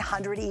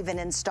 1,500 even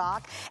in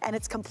stock, and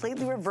it's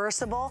completely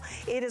reversible.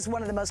 It is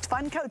one of the most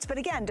fun coats, but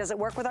again, does it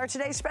work with our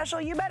today's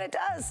special? You bet it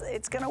does.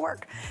 It's gonna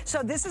work.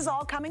 So this is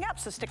all coming up,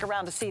 so stick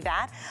around to see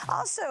that.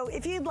 Also,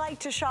 if you'd like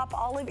to shop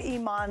all of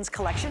Iman's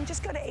collection,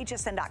 just go to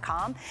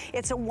hsn.com.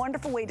 It's a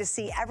wonderful way to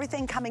see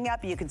everything coming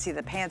up. You can see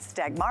the pants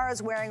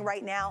Dagmara's wearing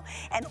right now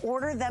and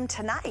order them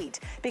tonight,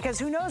 because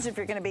who knows if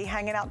you're gonna be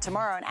hanging out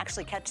tomorrow and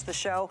actually catch the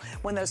show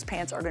when those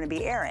pants are gonna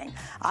be airing.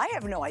 I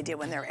have no idea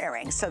when they're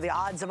airing, so the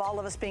odds of all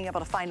of us being able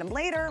to find them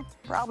later,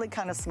 probably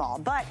kind of small,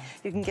 but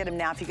you can get them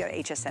now if you go to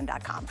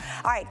hsn.com.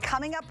 All right,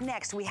 coming up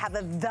next, we have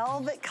a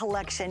velvet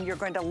collection you're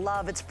going to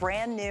love. It's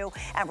brand new,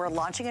 and we're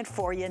launching it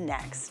for you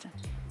next.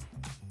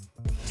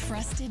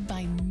 Trusted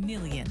by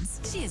millions,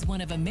 she is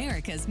one of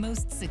America's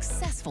most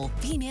successful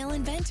female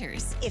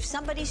inventors. If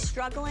somebody's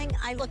struggling,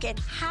 I look at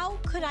how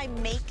could I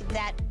make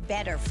that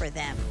better for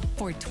them.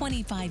 For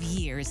 25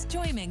 years,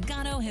 Joy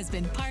Mangano has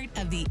been part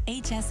of the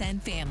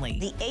HSN family.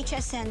 The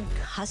HSN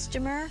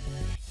customer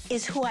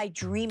is who I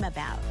dream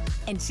about.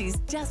 And she's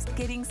just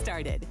getting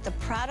started. The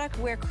product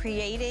we're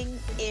creating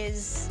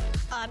is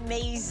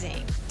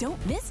amazing.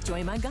 Don't miss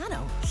Joy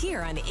Mangano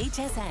here on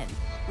HSN.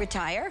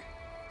 Retire?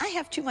 I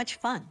have too much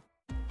fun.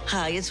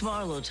 Hi, it's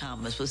Marlo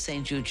Thomas with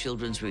St. Jude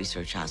Children's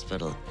Research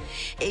Hospital.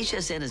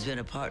 HSN has been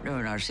a partner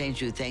in our St.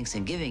 Jude Thanks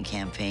and Giving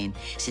campaign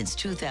since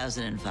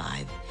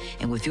 2005.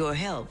 And with your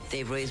help,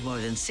 they've raised more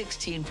than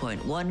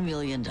 $16.1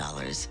 million.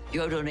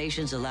 Your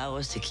donations allow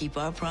us to keep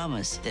our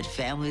promise that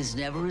families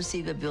never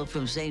receive a bill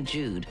from St.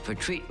 Jude for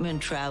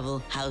treatment,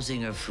 travel,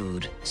 housing, or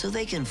food, so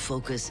they can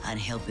focus on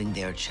helping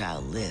their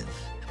child live.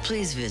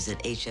 Please visit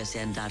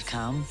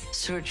hsn.com,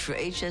 search for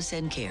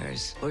HSN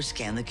Cares, or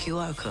scan the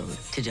QR code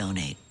to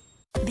donate.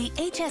 The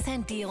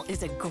HSN deal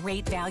is a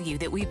great value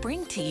that we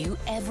bring to you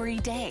every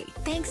day.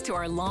 Thanks to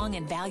our long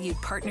and valued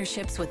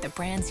partnerships with the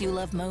brands you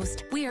love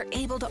most, we are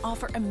able to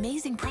offer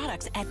amazing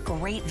products at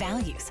great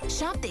values.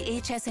 Shop the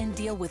HSN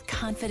deal with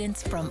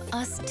confidence from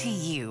us to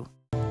you.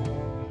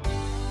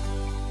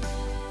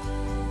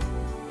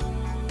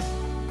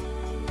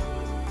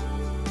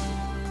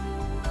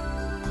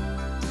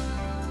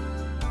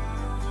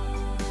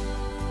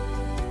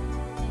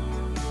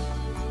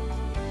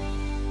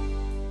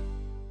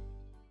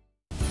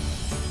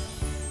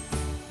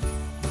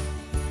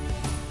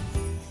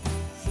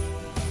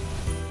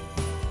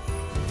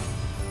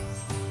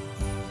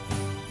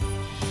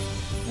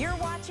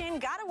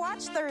 Gotta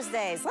Watch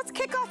Thursdays. Let's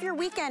kick off your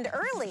weekend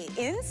early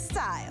in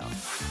style.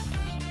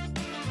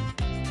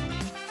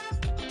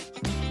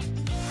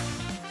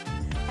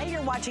 Hey,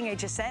 you're watching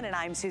HSN, and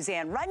I'm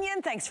Suzanne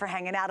Runyon. Thanks for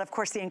hanging out. Of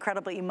course, the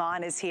incredible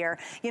Iman is here.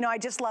 You know, I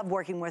just love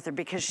working with her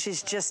because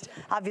she's just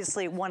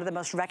obviously one of the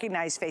most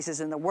recognized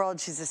faces in the world.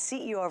 She's the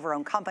CEO of her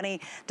own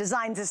company,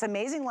 designs this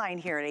amazing line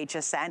here at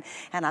HSN,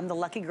 and I'm the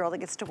lucky girl that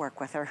gets to work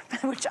with her,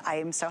 which I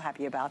am so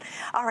happy about.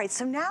 All right,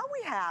 so now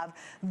we have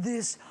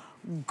this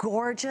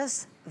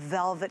gorgeous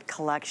velvet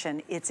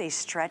collection. It's a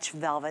stretch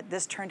velvet.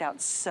 This turned out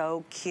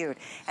so cute.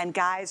 And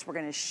guys, we're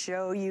gonna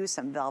show you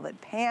some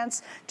velvet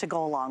pants to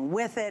go along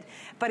with it.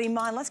 But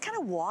Iman, let's kind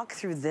of walk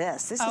through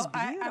this. This is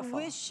beautiful.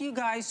 I wish you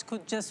guys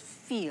could just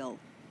feel,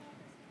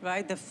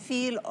 right? The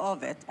feel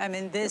of it. I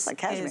mean, this like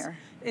cashmere.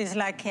 is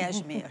like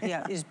cashmere.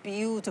 Yeah, it's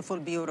beautiful,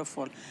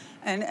 beautiful.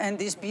 And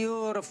this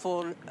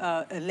beautiful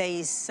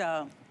lace.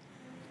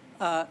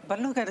 But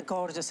look at it,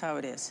 gorgeous how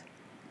it is.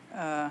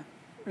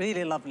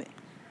 Really lovely.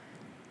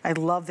 I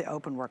love the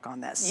open work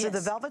on this. Yes. So the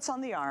velvet's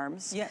on the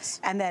arms. Yes.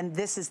 And then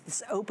this is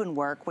this open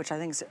work, which I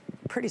think is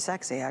pretty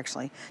sexy,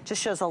 actually.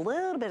 Just shows a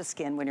little bit of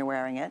skin when you're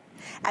wearing it.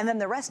 And then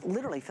the rest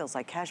literally feels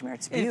like cashmere.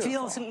 It's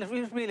beautiful. It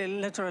feels really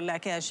literally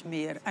like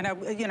cashmere. And,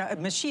 you know,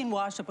 machine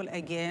washable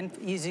again,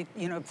 easy,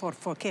 you know,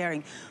 for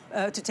caring,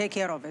 to take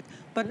care of it.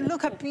 But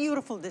look how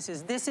beautiful this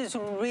is. This is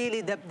really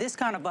this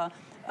kind of a,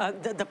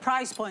 the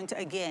price point,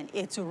 again,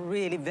 it's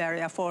really very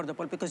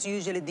affordable, because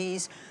usually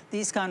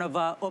these kind of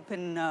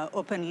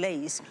open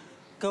lace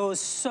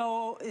goes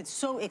it's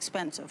so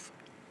expensive.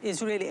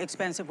 It's really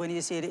expensive when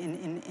you see it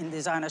in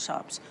designer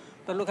shops.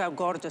 But look how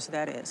gorgeous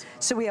that is.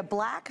 So we have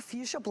black,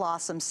 fuchsia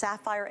blossom,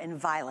 sapphire, and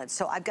violet.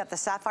 So I've got the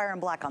sapphire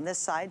and black on this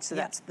side, so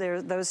that's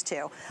those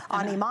two.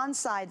 On Iman's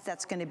side,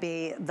 that's gonna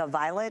be the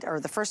violet, or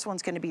the first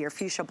one's gonna be your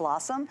fuchsia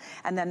blossom,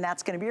 and then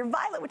that's gonna be your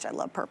violet, which I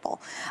love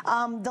purple.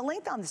 The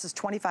length on this is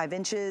 25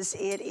 inches.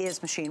 It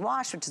is machine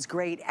wash, which is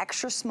great,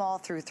 extra small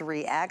through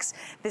 3X.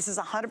 This is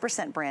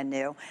 100% brand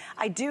new.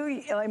 I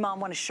do, Iman,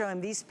 wanna show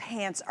him, these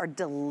pants are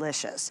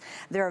delicious.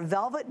 They're a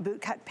velvet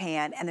boot cut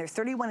pant, and they're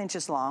 31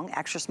 inches long,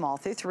 extra small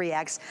through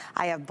 3X.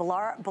 I have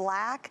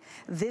black,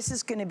 this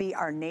is gonna be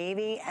our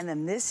navy, and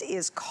then this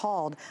is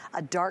called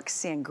a dark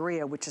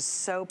sangria, which is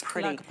so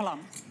pretty. Like a plum.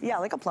 Yeah,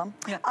 like a plum.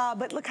 Yeah.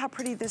 But look how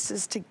pretty this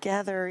is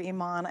together,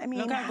 Iman. I mean,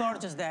 look how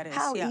gorgeous that is.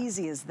 How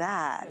easy is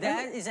that?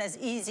 That is as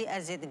easy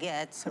as it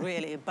gets,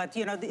 really. But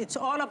you know, it's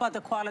all about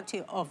the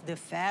quality of the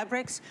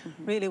fabrics.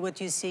 Really what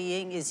you're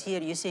seeing is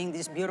here, you're seeing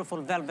these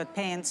beautiful velvet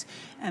pants,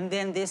 and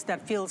then this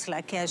that feels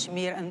like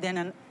cashmere, and then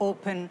an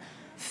open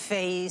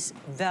face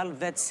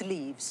velvet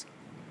sleeves.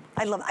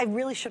 I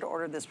really should have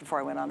ordered this before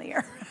I went on the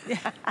air.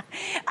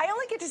 I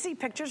only get to see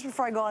pictures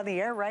before I go on the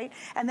air, right?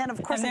 And then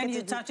of course and then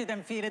you touch it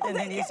and feel it, and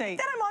then you say.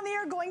 Then I'm on the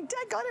air going,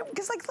 Dad,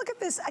 because like, look at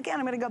this. Again,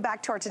 I'm gonna go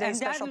back to our today's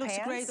special pants.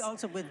 And that looks great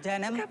also with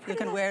denim. You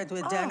can wear it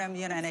with denim,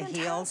 you know, and a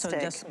heel, so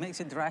it just makes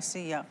it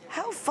dressy, yeah.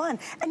 How fun.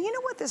 And you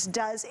know what this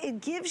does?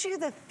 It gives you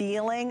the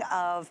feeling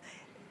of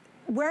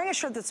wearing a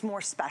shirt that's more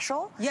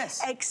special.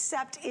 Yes.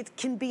 Except it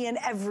can be an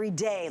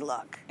everyday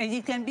look. And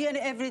it can be an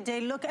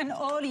everyday look and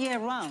all year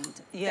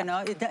round. You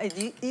know,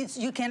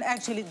 you can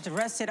actually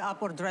dress it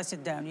up or dress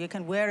it down. You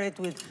can wear it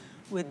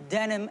with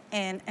denim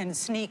and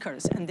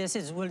sneakers, and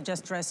will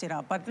just dress it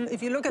up. But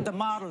if you look at the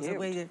models,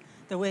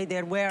 the way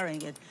they're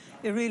wearing it,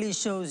 it really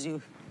shows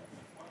you.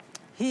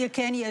 Here,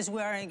 Kenya is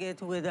wearing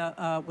it with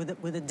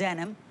a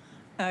denim.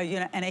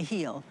 You know, and a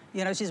heel.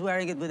 You know, she's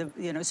wearing it with a,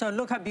 you know, so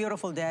look how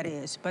beautiful that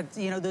is. But,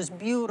 you know, those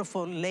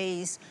beautiful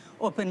lace,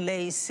 open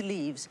lace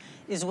sleeves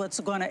is what's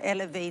gonna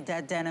elevate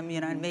that denim, you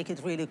know, and make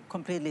it really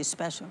completely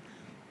special.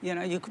 You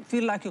know, you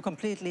feel like you're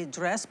completely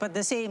dressed, but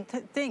the same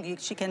thing,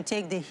 she can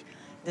take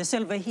the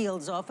silver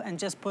heels off and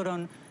just put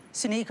on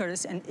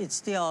sneakers, and it's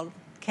still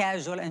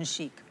casual and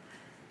chic.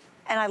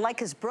 And I like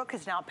his Brooke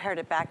has now paired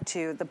it back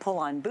to the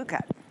pull-on boot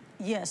cut.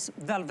 Yes,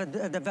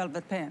 the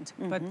velvet pant.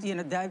 But you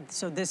know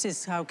so this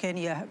is how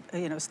Kenya,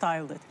 you know,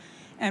 styled it.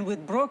 And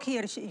with Brooke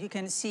here, you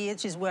can see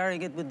it. She's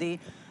wearing it with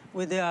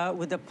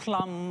the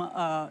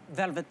plum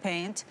velvet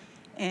pant.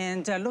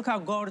 And look how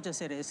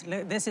gorgeous it is.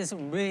 This is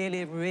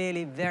really,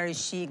 really very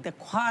chic. The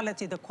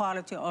quality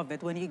of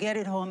it. When you get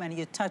it home and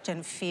you touch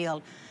and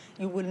feel,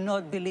 you will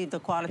not believe the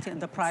quality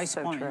and the price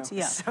point. True.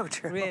 Yeah, so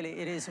true. Really,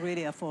 it is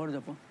really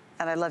affordable.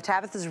 And I love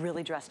Tabitha's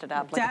really dressed it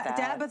up. Look at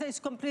that. Tabitha is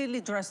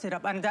completely dressed it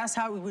up, and that's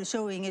how we were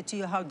showing it to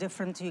you, how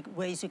different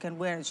ways you can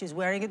wear it. She's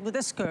wearing it with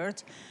a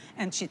skirt,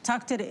 and she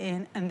tucked it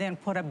in, and then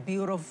put a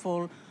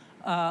beautiful,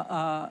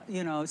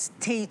 you know,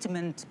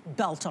 statement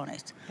belt on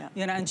it. Yeah.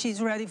 You know, and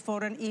she's ready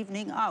for an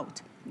evening out.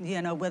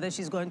 You know, whether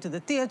she's going to the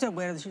theater,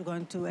 whether she's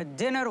going to a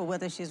dinner, or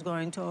whether she's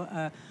going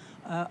to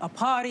a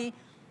party.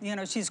 You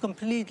know, she's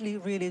completely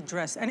really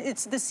dressed. And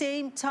it's the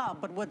same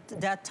top, but what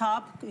that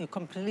top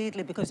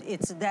completely, because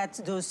it's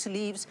those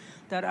sleeves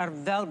that are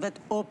velvet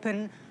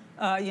open,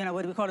 you know,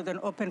 what do we call it, an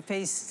open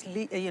face,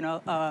 you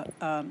know,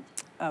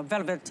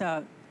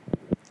 velvet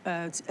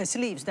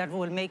sleeves that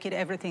will make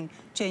it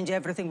change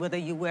everything, whether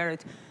you wear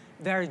it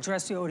very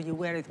dressy or you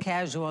wear it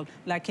casual,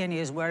 like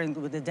Kenya is wearing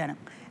with the denim.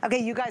 Okay,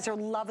 you guys are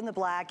loving the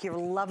black, you're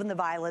loving the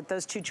violet,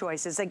 those two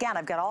choices. Again,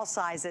 I've got all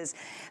sizes.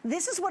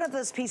 This is one of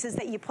those pieces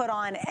that you put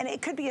on, and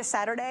it could be a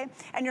Saturday,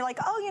 and you're like,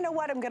 oh, you know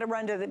what, I'm gonna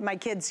run to my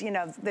kids, you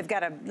know, they've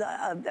got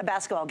a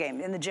basketball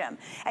game in the gym.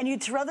 And you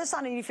throw this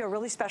on and you feel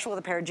really special with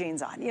a pair of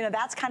jeans on. You know,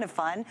 that's kind of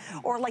fun.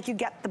 Or like you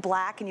get the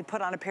black and you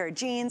put on a pair of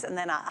jeans and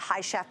then a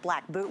high shaft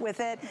black boot with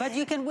it. But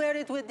you can wear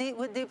it with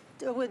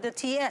the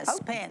TS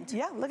pant.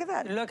 Yeah, look at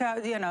that. Look how,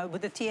 you know,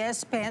 with the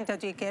TS pant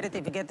that you get it,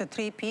 if you get the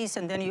 3-piece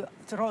and then you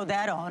throw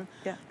that on,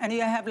 and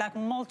you have like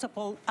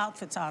multiple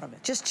outfits out of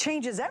it. Just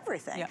changes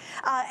everything. Yeah.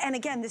 And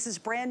again, this is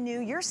brand new.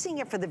 You're seeing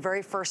it for the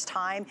very first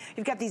time.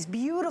 You've got these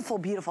beautiful,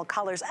 beautiful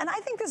colors. And I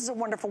think this is a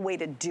wonderful way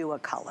to do a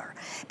color.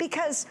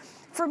 Because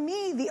for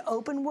me, the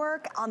open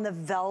work on the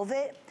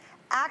velvet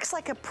acts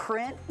like a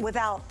print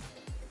without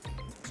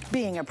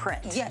being a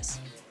print. Yes.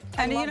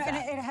 And you know, and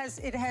it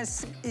has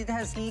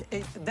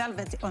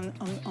velvet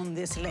on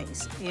this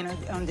lace, you know,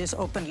 on this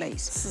open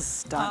lace. This is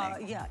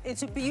stunning. Yeah,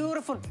 it's a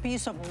beautiful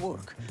piece of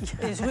work.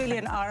 It's really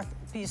an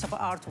piece of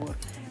artwork.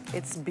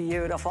 It's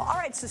beautiful. All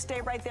right, so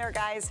stay right there,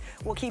 guys.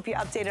 We'll keep you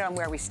updated on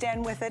where we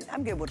stand with it.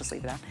 I'm good, we'll just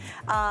leave it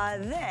out.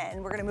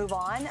 Then we're gonna move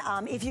on.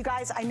 If you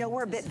guys, I know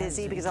we're a bit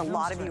busy because a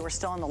lot of you are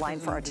still on the line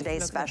for our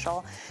today's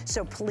special.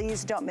 So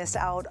please don't miss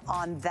out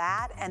on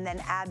that, and then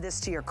add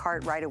this to your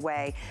cart right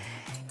away.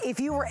 If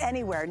you were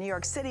anywhere New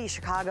York City,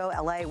 Chicago,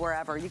 LA,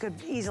 wherever, you could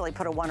easily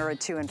put a 1 or a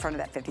 2 in front of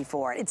that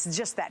 54. It's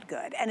just that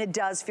good. And it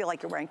does feel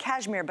like you're wearing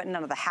cashmere, but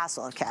none of the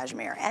hassle of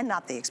cashmere and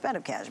not the expense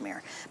of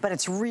cashmere, but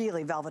it's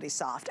really velvety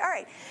soft. All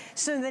right,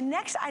 so the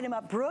next item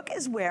up, Brooke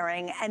is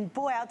wearing, and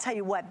boy, I'll tell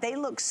you what, they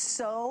look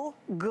so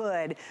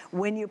good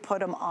when you put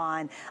them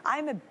on.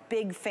 I'm a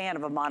big fan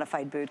of a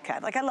modified boot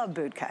cut. Like, I love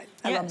boot cut.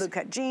 I love boot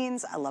cut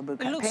jeans, I love boot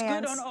cut pants. It looks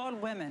good on all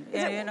women,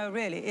 you know,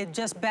 really. It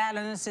just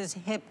balances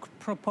hip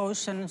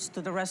proportions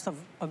to the rest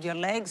of your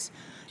legs.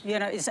 You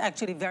know, it's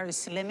actually very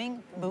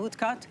slimming boot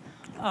cut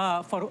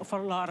for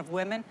a lot of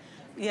women.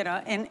 You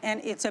know, and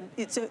it's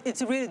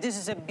really, this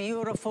is a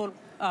beautiful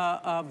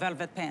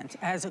velvet pant.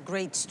 It has a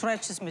great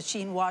stretch, it's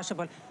machine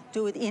washable.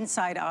 Do it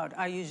inside out.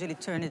 I usually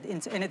turn it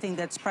into anything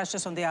that's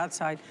precious on the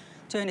outside,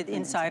 turn it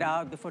inside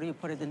out before you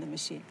put it in the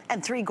machine.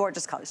 And 3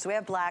 gorgeous colors. So we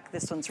have black.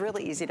 This one's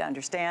really easy to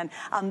understand.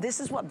 This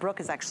is what Brooke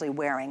is actually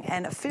wearing.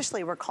 And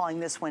officially, we're calling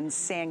this one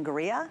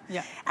Sangria.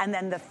 Yeah. And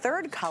then the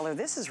 3rd color,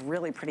 this is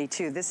really pretty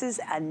too. This is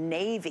a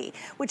navy,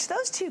 which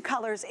those 2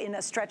 colors in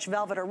a stretch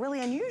velvet are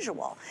really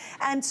unusual.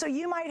 And so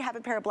you might have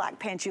a pair of black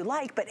pants you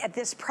like, but at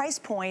this price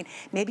point,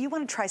 maybe you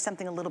want to try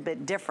something a little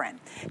bit different.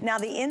 Now,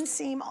 the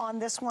inseam on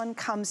this one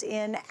comes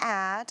in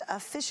at,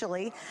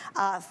 officially,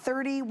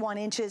 31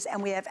 inches,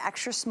 and we have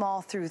extra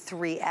small through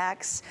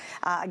 3X.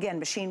 Again,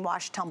 machine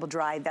wash, tumble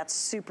dry. That's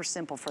super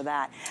simple for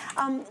that.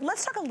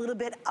 Let's talk a little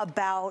bit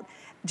about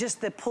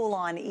just the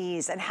pull-on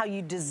ease and how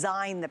you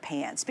design the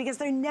pants, because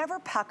they're never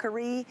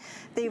puckery,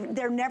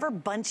 they're never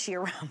bunchy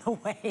around the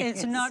waist.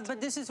 It's not,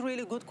 but this is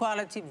really good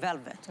quality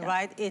velvet,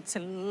 right? It's a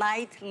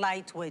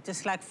lightweight,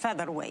 it's like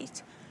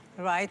featherweight.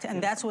 Right,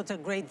 and that's what a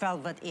great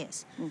velvet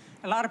is.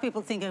 A lot of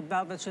people think a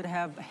velvet should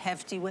have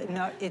hefty weight.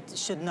 No, it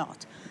should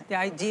not. The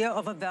idea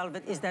of a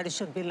velvet is that it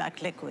should be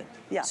like liquid.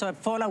 Yeah. So it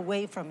fall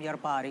away from your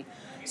body.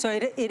 So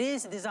it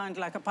is designed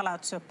like a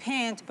palazzo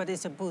pant, but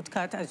it's a boot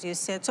cut, as you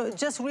said. So it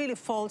just really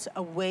falls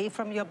away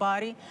from your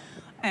body.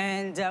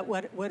 And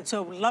what's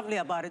so lovely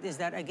about it is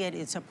that, again,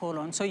 it's a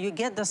pull-on. So you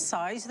get the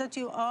size that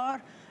you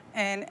are,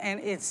 and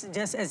it's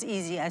just as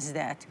easy as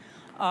that.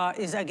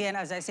 Is, again,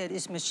 as I said,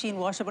 is machine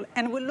washable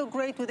and will look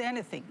great with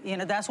anything. You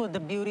know, that's what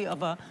the beauty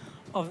of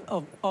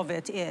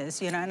it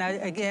is. You know, and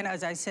again,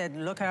 as I said,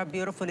 look how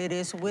beautiful it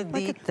is with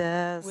the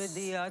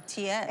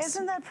TS.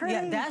 Isn't that pretty?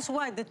 Yeah, that's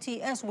why the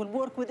TS will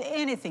work with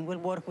anything. Will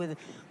work with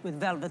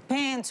velvet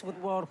pants,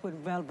 will work with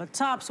velvet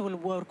tops, will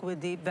work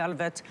with the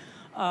velvet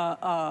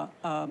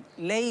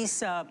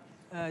lace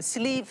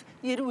sleeve.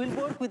 It will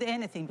work with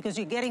anything because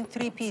you're getting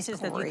 3 pieces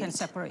that you can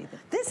separate them.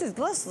 This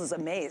is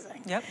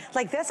amazing. Yep.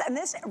 Like this, and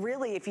this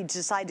really, if you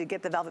decide to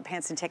get the velvet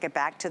pants and take it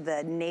back to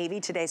the navy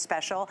today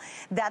special,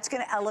 that's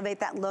going to elevate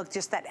that look,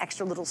 just that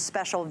extra little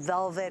special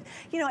velvet.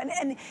 You know,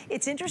 and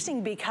it's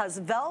interesting because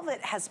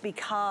velvet has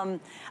become,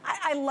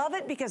 I love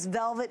it because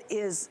velvet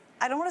is,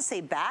 I don't want to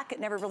say back, it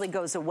never really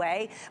goes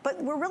away,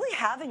 but we're really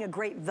having a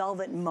great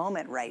velvet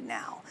moment right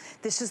now.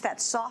 This is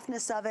that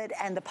softness of it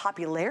and the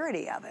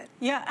popularity of it.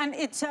 Yeah, and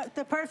it's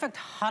the perfect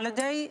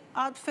holiday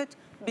outfit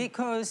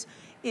because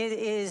it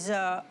is,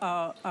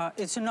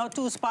 it's not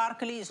too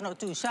sparkly, it's not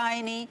too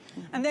shiny,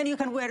 and then you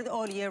can wear it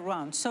all year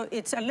round. So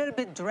it's a little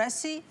bit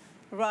dressy,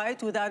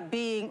 right, without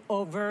being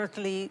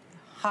overtly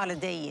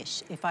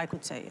holiday-ish, if I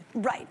could say it.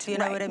 Right. You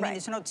know what I mean? Right.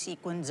 It's not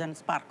sequins and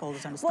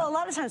sparkles and stuff. Well, a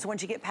lot of times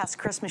once you get past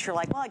Christmas, you're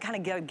like, well, I kind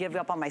of give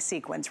up on my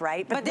sequins,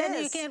 right? But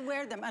then you can't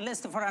wear them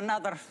unless for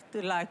another,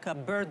 like a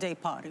birthday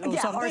party or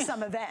something. Or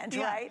some event,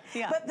 right?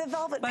 Yeah. But the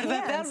velvet pants.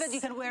 But the velvet, you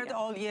can wear it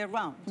all year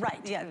round.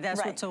 Right. Yeah,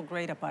 that's what's so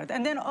great about it.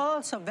 And then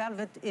also,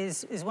 velvet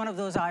is one of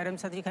those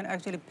items that you can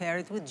actually pair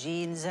it with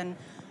jeans and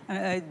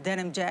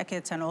denim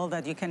jackets and all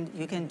that. You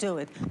can do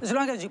it as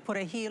long as you put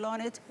a heel on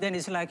it. Then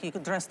it's like you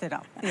could dress it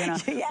up, you know.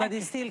 But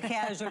it's still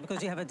casual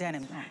because you have a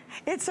denim on.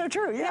 It's so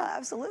true. Yeah,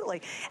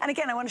 absolutely. And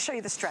again, I want to show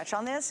you the stretch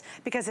on this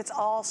because it's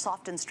all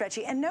soft and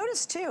stretchy. And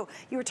notice too,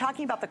 you were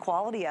talking about the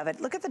quality of it.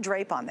 Look at the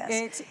drape on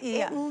this.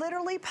 It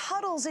literally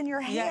puddles in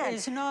your hand. Yeah,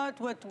 it's not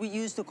what we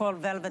used to call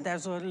velvet.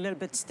 That's a little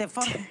bit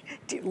stiffer.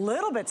 A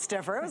little bit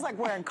stiffer. It was like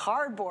wearing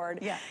cardboard.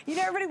 Yeah. You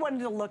know, everybody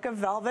wanted the look of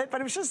velvet,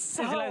 but it was just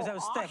so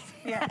stiff.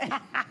 Yeah.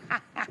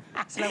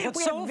 It's like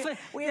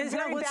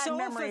what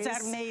sofas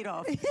are made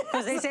of.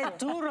 Because they say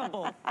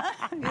durable.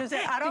 You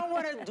say, I don't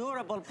want a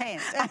durable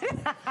pant.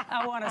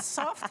 I want a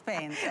soft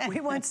pant.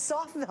 We want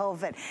soft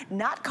velvet,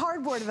 not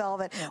cardboard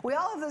velvet. Yeah. We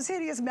all have those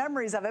hideous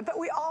memories of it, but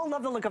we all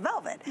love the look of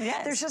velvet.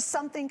 Yes. There's just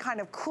something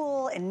kind of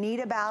cool and neat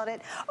about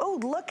it. Oh,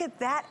 look at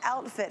that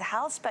outfit.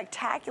 How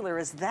spectacular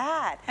is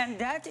that? And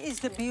that is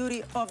the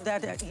beauty of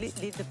that.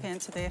 Leave the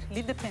pants there.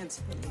 Leave the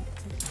pants.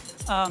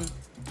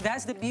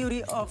 That's the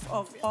beauty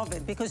of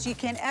it, because you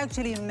can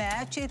actually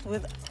match it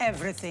with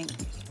everything.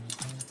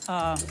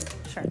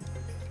 Sure.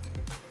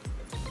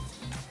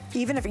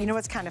 Even if, you know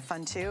what's kind of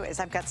fun too, is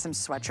I've got some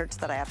sweatshirts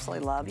that I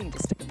absolutely love. You can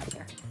just stick them up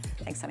there.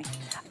 Thanks, honey.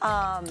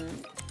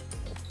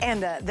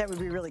 And that would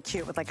be really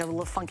cute with like a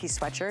little funky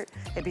sweatshirt.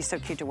 It'd be so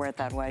cute to wear it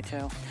that way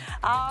too.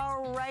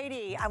 All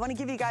righty, I wanna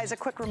give you guys a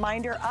quick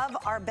reminder of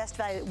our best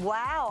value.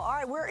 Wow, all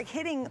right, we're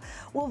hitting,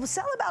 we'll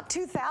sell about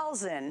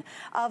 2,000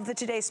 of the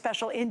Today's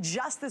Special in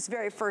just this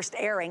very first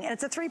airing. And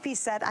it's a 3-piece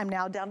set. I'm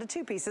now down to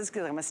 2 pieces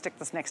because I'm gonna stick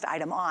this next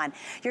item on.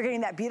 You're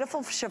getting that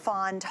beautiful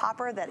chiffon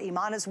topper that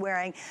Iman is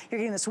wearing. You're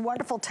getting this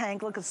wonderful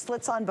tank, look at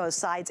slits on both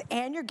sides,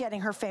 and you're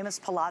getting her famous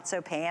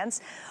palazzo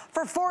pants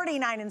for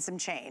 $49 and some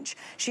change.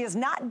 She has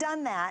not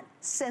done that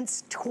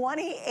since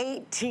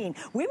 2018.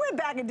 We went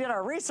back and did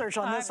our research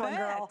on this one,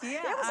 girl.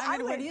 Yeah,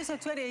 when you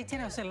said 2018,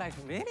 I was like,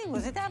 really?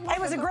 Was it that long? It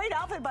was a great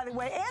outfit, by the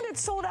way, and it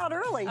sold out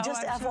early,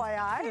 just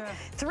FYI. Yeah.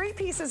 3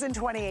 pieces in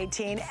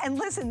 2018. And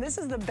listen, this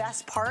is the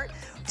best part.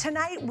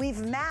 Tonight,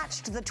 we've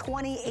matched the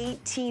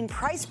 2018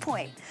 price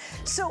point.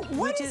 So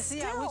what which is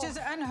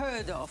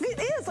unheard of. It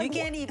is. Like,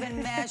 you can't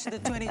even match the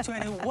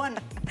 2021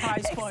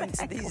 price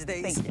points these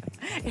days.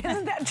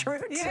 Isn't that true,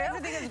 too? Yeah,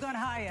 everything has gone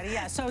higher,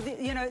 yeah. So,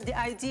 the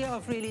idea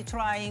of really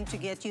trying to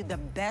get you the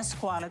best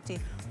quality,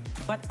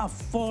 but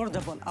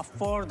affordable,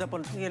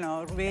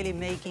 really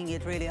making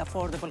it really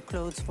affordable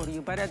clothes for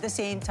you. But at the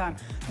same time,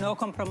 no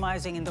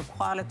compromising in the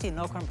quality,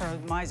 no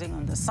compromising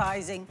on the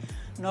sizing,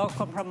 no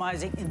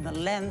compromising in the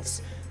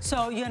lengths.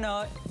 So,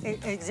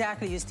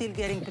 exactly, you're still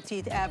getting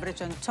petite,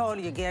 average, and tall.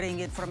 You're getting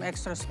it from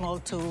extra small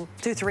to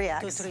 3X.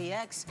 To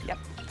 3X. Yep.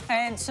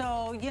 And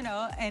so,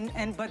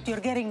 but you're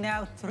getting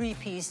now 3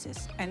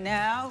 pieces. And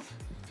now,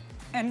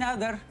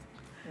 another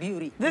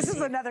beauty. This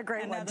is another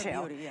great one, too.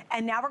 Beauty, yeah.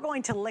 And now we're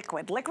going to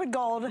liquid. Liquid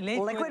gold,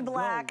 liquid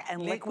black,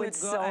 and liquid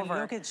silver. And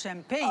look at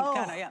champagne,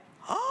 kind of, yeah.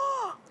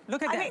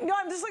 Look at that. No,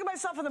 I'm just looking at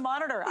myself in the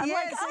monitor. I'm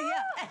like,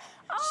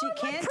 she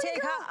can't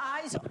take her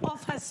eyes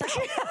off herself.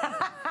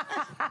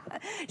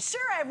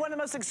 Sure, I have one of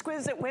the most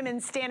exquisite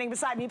women standing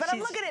beside me, but I'm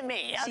looking at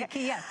me.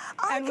 Okay.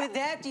 And with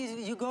that,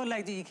 you go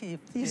like the...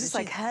 You're just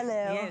like,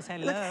 hello. Yes,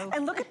 hello.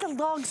 And look at the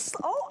long...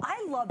 Oh,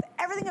 I love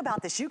everything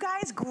about this. You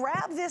guys,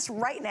 grab this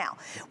right now.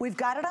 We've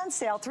got it on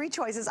sale. 3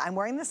 choices. I'm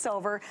wearing the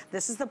silver.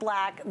 This is the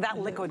black. That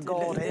liquid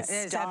gold is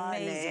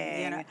stunning.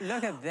 Amazing.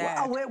 Look at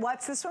that. Oh, wait,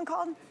 what's this one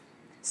called?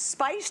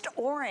 Spiced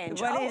orange.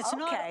 Well, it's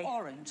not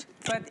orange,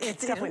 but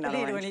it's definitely not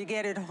orange. When you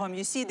get it home,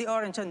 you see the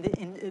orange on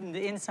in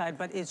the inside,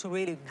 but it's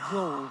really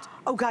gold.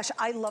 Oh gosh,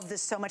 I love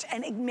this so much,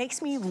 and it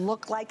makes me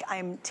look like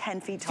I'm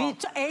 10 feet tall.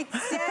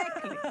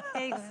 Exactly,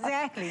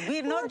 exactly.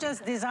 We're not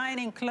just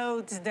designing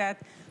clothes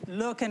that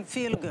look and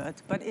feel good,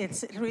 but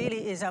it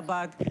really is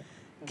about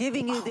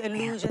giving you the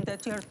illusion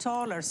that you're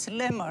taller,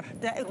 slimmer,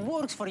 that it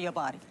works for your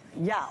body.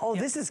 Yeah,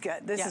 this is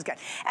good. This is good.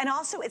 And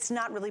also, it's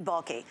not really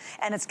bulky.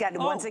 And it's got,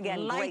 once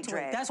again, great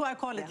drape. That's why I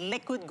call it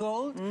liquid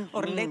gold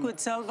or liquid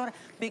silver,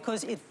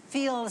 because it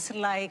feels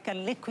like a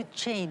liquid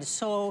chain,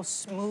 so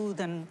smooth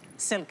and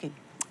silky.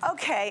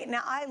 Okay,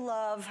 now I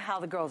love how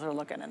the girls are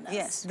looking in this.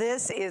 Yes.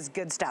 This is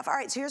good stuff. All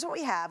right, so here's what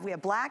we have. We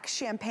have black,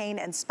 champagne,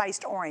 and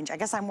spiced orange. I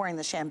guess I'm wearing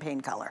the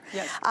champagne color.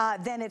 Yes.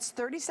 Then it's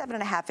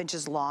 37.5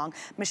 inches long.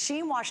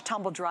 Machine wash,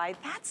 tumble dry.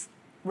 That's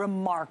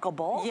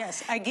remarkable.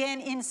 Yes,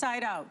 again,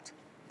 inside out.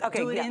 Okay,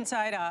 do it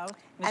inside out,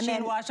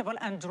 machine washable,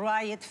 and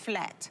dry it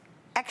flat.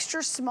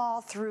 Extra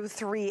small through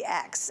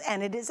 3X,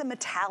 and it is a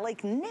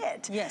metallic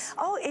knit. Yes.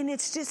 Oh, and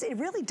it's just, it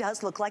really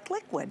does look like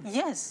liquid.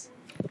 Yes.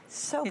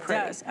 So it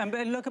pretty. Does. And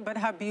look at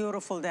how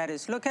beautiful that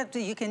is. Look at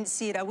you can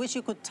see it. I wish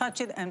you could touch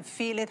it and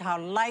feel it, how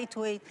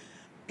lightweight,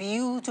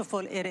 beautiful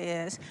it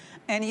is.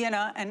 And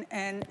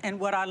and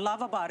what I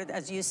love about it,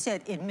 as you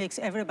said, it makes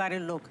everybody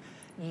look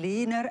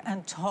leaner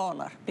and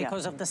taller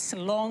because of the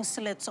long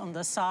slits on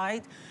the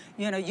side.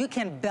 You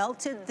can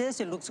belt it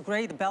it looks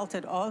great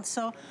belted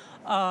also.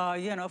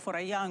 For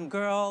a young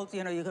girl,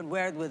 you can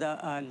wear it with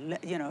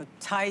a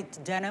tight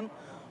denim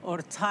or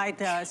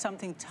tight,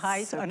 something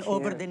tight, so an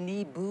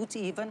over-the-knee boot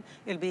even.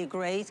 It'll be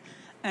great.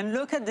 And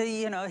look at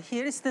the,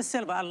 here's the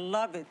silver. I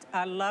love it.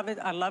 I love it.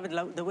 I love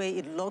it, the way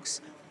it looks.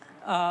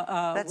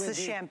 That's the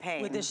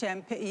champagne. With the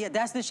champagne. Yeah,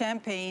 that's the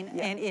champagne.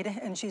 Yeah.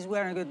 And she's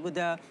wearing it with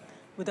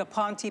a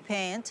ponte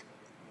pant.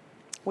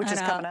 Which is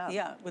coming up.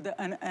 Yeah, with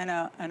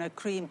and a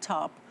cream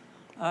top.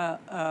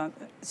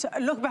 So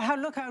look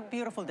how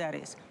beautiful that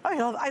is.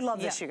 I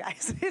love this, you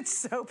guys. It's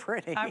so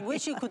pretty. I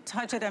wish you could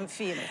touch it and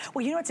feel it.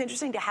 Well, you know what's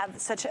interesting to have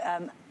such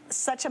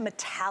a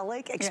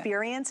metallic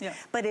experience,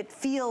 but it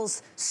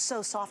feels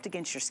so soft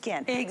against your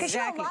skin. Exactly. Because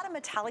a lot of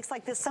metallics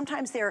like this,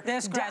 sometimes they're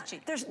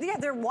scratchy.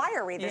 They're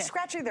wiry. They're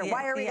scratchy. They're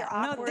wiry. They're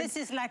awkward. No, this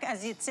is like,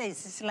 as it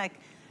says, it's like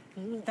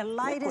the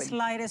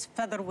lightest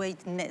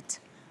featherweight knit.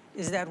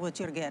 Is that what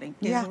you're getting?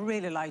 It's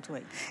really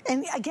lightweight.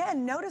 And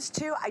again, notice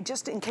too,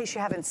 in case you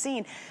haven't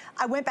seen,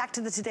 I went back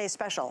to the Today's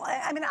Special.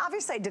 I mean,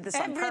 obviously I did this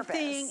on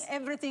purpose.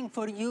 Everything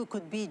for you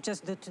could be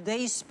just the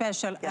Today's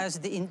Special as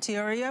the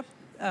interior,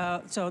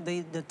 so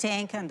the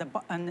tank and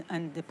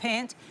the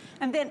pant,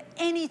 and then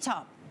any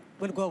top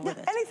will go with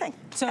it. Anything.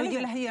 So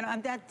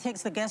and that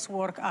takes the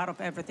guesswork out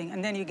of everything.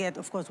 And then you get,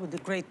 of course, with the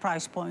great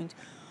price point,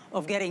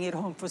 of getting it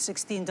home for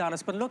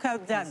 $16. But look how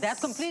that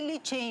completely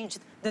changed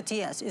the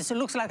TS. It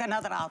looks like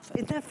another outfit.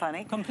 Isn't that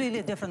funny?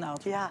 Completely different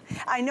outfit. Yeah.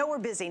 I know we're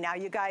busy now,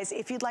 you guys.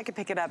 If you'd like to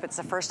pick it up, it's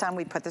the first time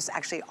we put this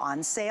actually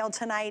on sale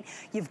tonight.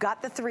 You've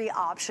got the 3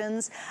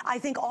 options. I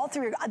think all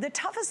 3 are, the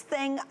toughest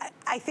thing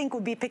I think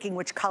would be picking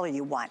which color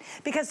you want,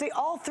 because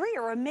all 3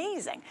 are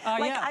amazing.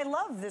 I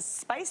love this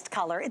spiced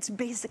color. It's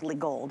basically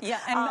gold. Yeah,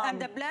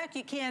 and the black,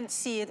 you can't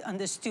see it on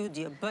the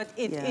studio, but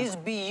it is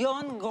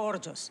beyond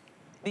gorgeous.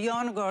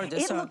 Beyond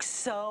gorgeous. It looks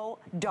so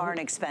darn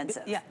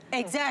expensive. Yeah,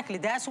 exactly.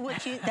 That's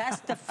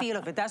the feel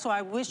of it. That's why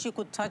I wish you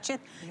could touch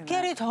it.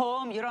 Get it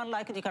home. You don't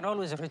like it, you can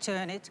always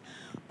return it.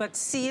 But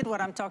see it,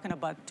 what I'm talking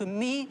about. To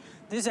me,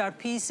 these are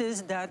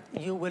pieces that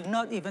you will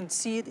not even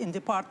see it in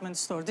department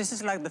stores. This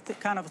is like the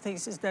kind of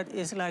things that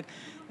is like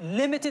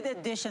limited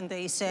edition,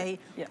 they say.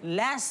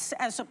 Lasts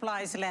as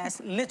supplies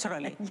last,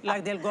 literally.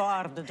 Like they'll go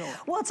out of the door.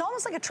 Well, it's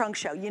almost like a trunk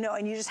show, you know,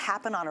 and you just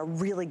happen on a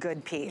really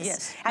good piece.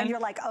 Yes. And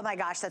you're like, oh my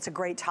gosh, that's a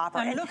great topper.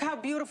 And look how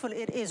beautiful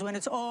it is when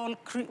it's all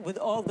with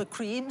all the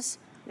creams.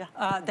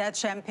 That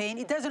champagne.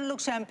 It doesn't look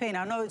champagne.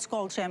 I know it's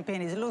called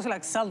champagne. It looks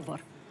like silver.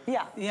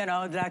 Yeah. You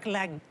know,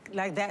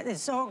 like that.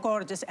 It's so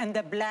gorgeous. And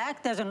the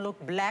black doesn't look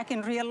black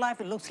in real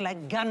life. It looks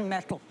like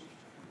gunmetal.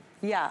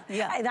 Yeah.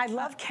 And I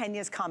love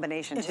Kenya's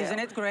combination too. Isn't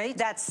it great?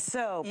 That's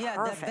so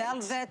perfect. The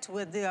velvet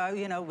with the,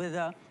 you know,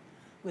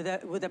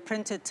 with a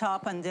printed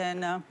top, and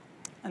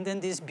then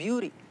this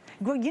beauty.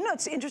 Well, you know,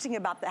 it's interesting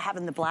about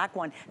having the black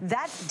one.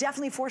 That's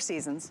definitely 4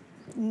 seasons.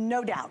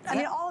 No doubt. I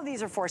mean, all of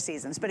these are 4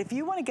 seasons, but if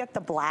you want to get the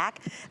black,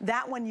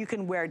 that one you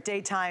can wear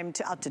daytime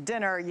out to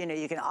dinner. You know,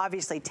 you can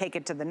obviously take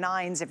it to the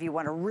 9s if you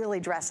want to really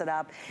dress it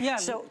up. Yeah,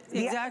 so,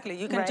 exactly.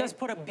 You can just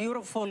put a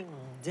beautiful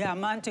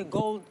diamante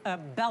gold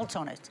belt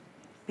on it.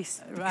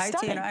 Right?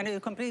 You know, and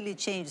it completely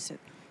changes it.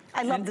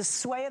 I love the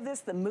sway of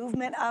this, the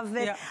movement of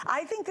it.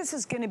 I think this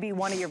is going to be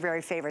one of your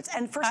very favorites.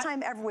 And first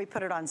time ever we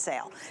put it on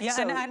sale. Yeah,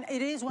 so, and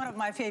it is one of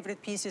my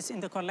favorite pieces in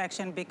the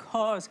collection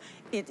because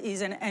it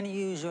is an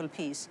unusual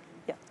piece.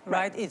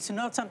 Right? It's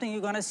not something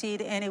you're going to see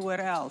it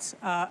anywhere else.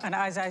 And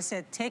as I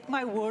said, take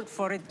my word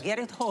for it, get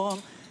it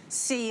home,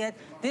 see it.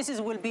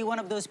 This will be one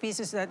of those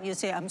pieces that you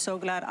say, I'm so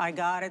glad I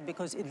got it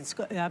because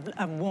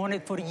I've worn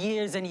it for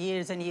years and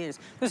years and years.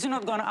 This is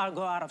not going to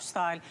go out of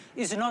style.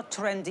 It's not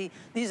trendy.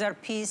 These are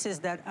pieces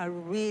that are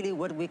really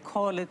what we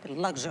call it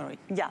luxury.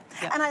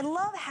 And I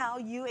love how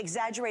you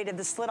exaggerated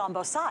the slit on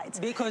both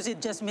sides. Because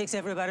it just makes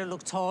everybody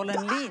look tall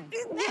and lean.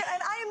 And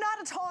I am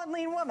not a tall and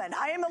lean woman.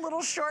 I am a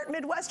little short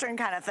Midwestern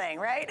kind of thing,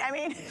 right? I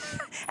mean,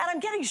 and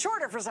I'm getting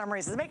shorter for some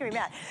reason. It's making me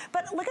mad.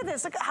 But look at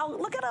this. Look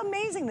how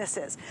amazing this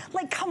is.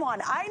 Like, come on.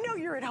 I know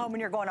you're at home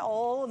and you're going,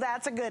 oh,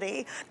 that's a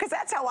goodie, because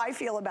that's how I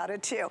feel about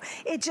it too.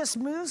 It just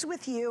moves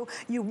with you.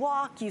 You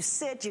walk, you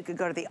sit, you could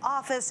go to the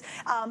office.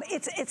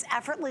 It's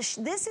effortless.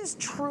 This is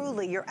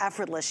truly your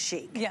effortless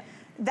chic.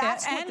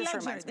 That's what this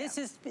reminds me of.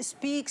 This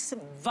speaks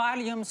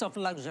volumes of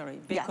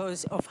luxury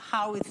because of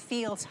how it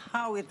feels,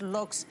 how it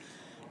looks.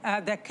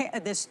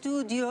 The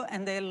studio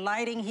and the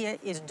lighting here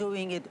is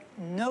doing it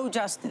no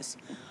justice.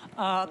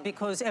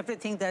 Because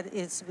everything that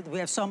is, we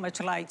have so much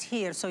light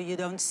here, so you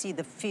don't see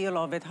the feel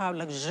of it, how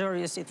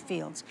luxurious it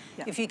feels.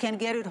 If you can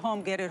get it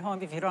home, get it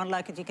home. If you don't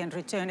like it, you can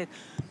return it.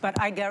 But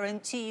I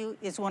guarantee you,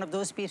 it's one of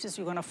those pieces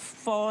you're gonna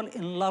fall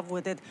in love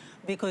with it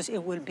because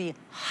it will be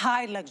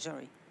high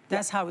luxury.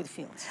 That's how it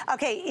feels.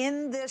 Okay,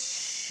 in this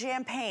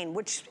champagne,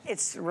 which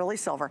it's really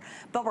silver,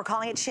 but we're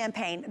calling it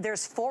champagne,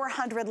 there's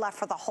 400 left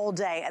for the whole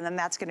day, and then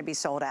that's gonna be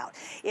sold out.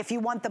 If you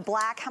want the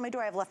black, how many do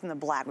I have left in the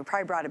black? We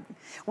probably brought it,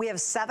 we have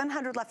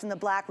 700 left in the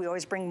black. We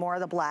always bring more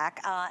of the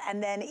black.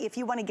 And then if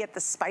you wanna get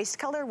the spiced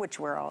color, which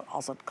we're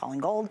also calling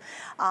gold,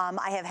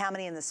 I have how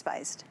many in the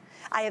spiced?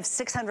 I have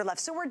 600 left,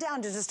 so we're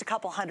down to just a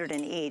couple hundred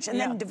in each, and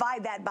then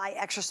divide that by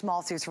extra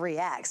small through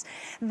 3X.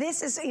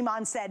 This is,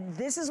 Iman said,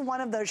 this is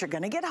one of those you're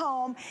gonna get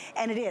home,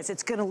 and it is.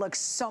 It's gonna look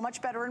so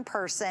much better in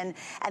person,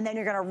 and then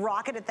you're gonna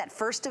rock it at that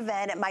first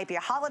event. It might be a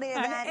holiday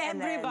event,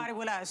 and everybody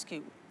will ask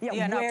you.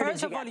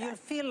 First of all, you'll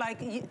feel like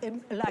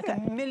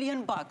 $1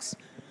 million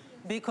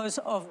because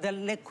of the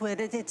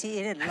liquidity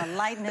in it, the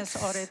lightness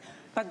of it.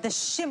 But the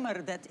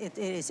shimmer that it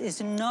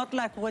is not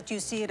like what you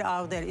see it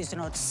out there. It's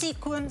not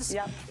sequins.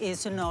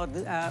 It's not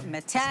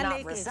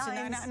metallic. It's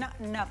not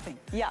nothing.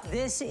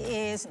 This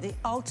is the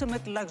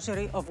ultimate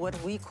luxury of what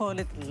we call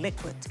it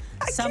liquid.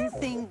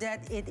 Something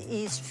that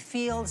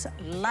feels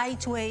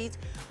lightweight,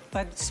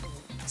 but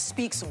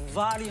speaks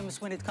volumes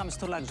when it comes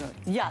to luxury.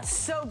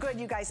 So good,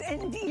 you guys.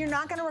 And you're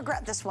not gonna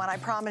regret this one, I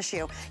promise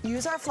you.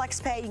 Use our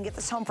FlexPay, you can get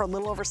this home for a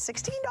little over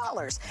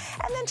 $16.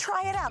 And then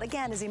try it out.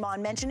 Again, as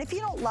Iman mentioned, if you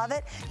don't love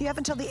it, you have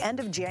until the end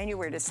of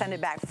January to send it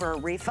back for a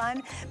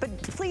refund.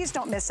 But please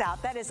don't miss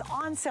out. That is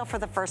on sale for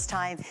the first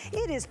time.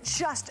 It is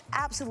just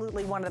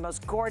absolutely one of the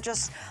most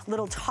gorgeous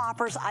little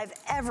toppers I've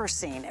ever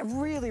seen. It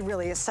really,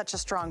 really is such a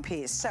strong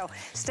piece. So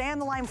stay on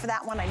the line for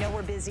that one. I know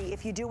we're busy.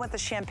 If you do want the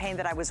champagne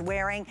that I was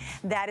wearing,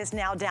 that is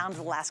now down to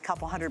the last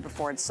couple hundred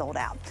before it's sold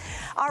out.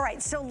 All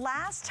right, so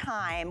last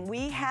time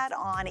we had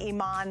on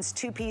Iman's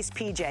two-piece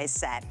PJ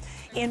set.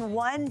 In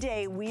one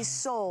day, we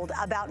sold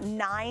about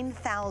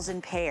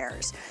 9,000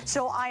 pairs.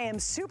 So I am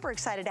super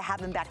excited to have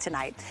them back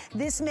tonight.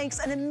 This makes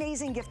an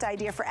amazing gift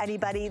idea for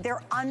anybody.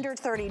 They're under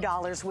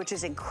 $30, which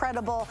is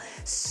incredible.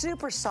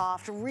 Super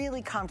soft,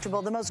 really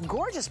comfortable, the most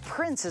gorgeous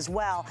prints as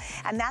well.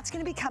 And that's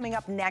gonna be coming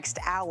up next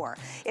hour.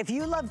 If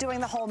you love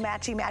doing the whole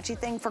matchy-matchy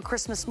thing for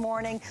Christmas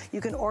morning,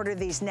 you can order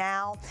these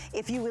now.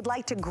 If you would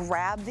like to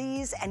grab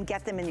these and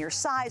get them in your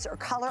size or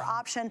color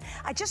option,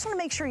 I just wanna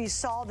make sure you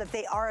saw that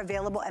they are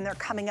available and they're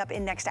coming up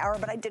in next hour,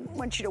 but I didn't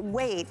want you to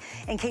wait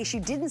in case you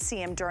didn't see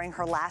them during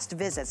her last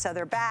visit. So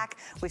they're back.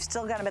 We've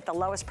still got them at the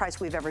lowest price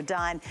we've ever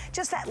done.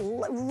 Just that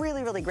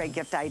really, really great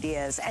gift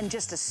ideas and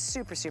just a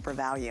super, super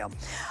value.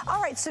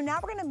 All right, so now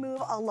we're gonna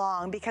move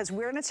along because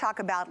we're gonna talk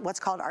about what's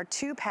called our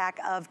 2-pack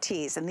of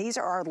tees, and these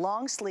are our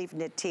long sleeve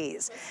knit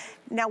tees.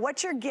 Now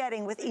what you're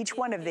getting with each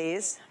one of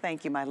these,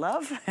 thank you, my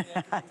love.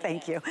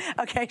 Thank you.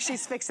 Okay,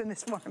 she's fixing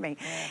this for me.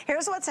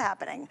 Here's what's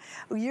happening.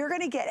 You're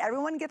gonna get,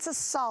 everyone gets a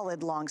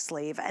solid long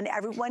sleeve and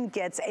everyone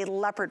gets a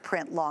leopard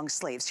print long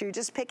sleeve. So you're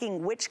just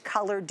picking which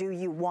color do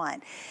you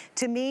want.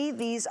 To me,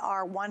 these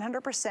are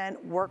 100%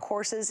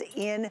 workhorses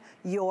in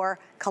your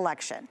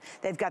collection.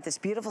 They've got this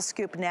beautiful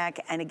scoop neck,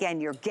 and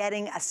again, you're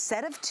getting a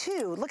set of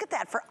 2. Look at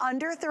that, for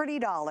under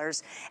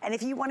 $30. And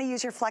if you wanna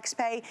use your flex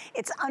pay,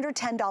 it's under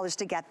 $10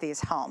 to get these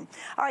home.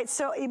 All right,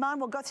 so Iman,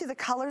 we'll go through the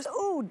colors.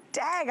 Ooh,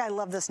 dag, I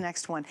love this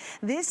next one.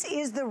 This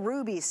is the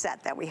ruby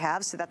set that we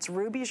have. So that's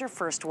ruby is your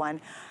first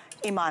one.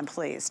 Iman,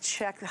 please,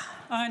 check.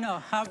 I know,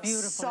 how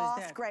beautiful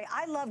soft is that? gray.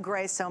 I love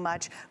gray so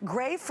much.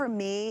 Gray for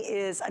me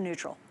is a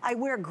neutral. I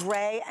wear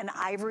gray and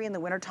ivory in the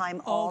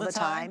wintertime all the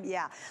time.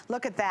 Yeah,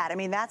 look at that. I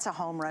mean, that's a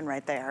home run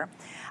right there.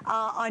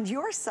 On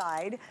your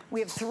side, we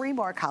have 3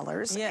 more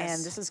colors. Yes.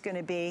 And this is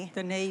gonna be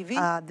the navy.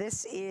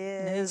 This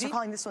is, we're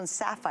calling this one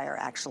sapphire,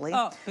 actually.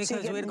 Oh,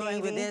 because so we're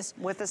going with this.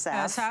 With the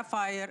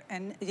sapphire,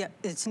 and yeah,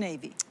 it's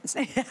navy.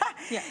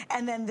 Yeah.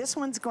 And then this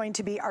one's going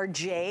to be our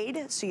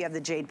jade. So you have the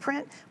jade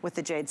print with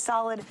the jade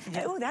solid.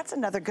 Yeah. Ooh, that's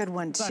another good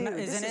one too.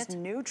 This is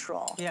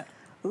neutral. Yeah.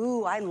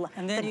 Ooh, I love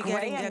the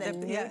gray and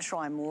the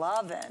neutral. I'm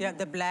loving. Yeah,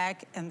 the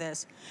black and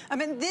this. I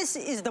mean, this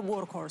is the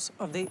workhorse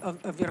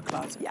of your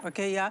closet. Yeah.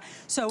 Okay, yeah.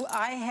 So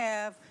I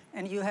have,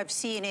 and you have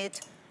seen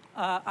it.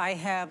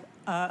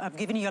 I've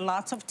given you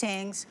lots of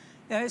tanks.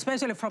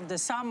 Especially from the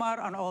summer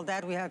and all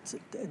that, we had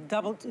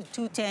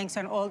 2 tanks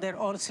and they're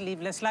all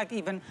sleeveless. Like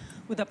even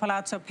with the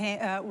Palazzo,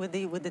 with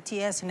the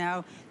TS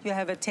now, you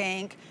have a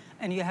tank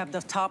and you have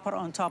the topper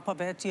on top of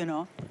it, you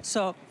know.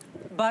 So,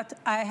 but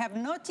I have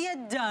not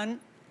yet done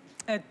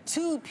a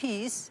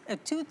 2-piece,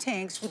 2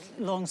 tanks with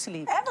long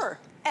sleeve. Ever?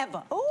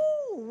 Ever.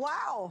 Oh,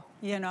 wow.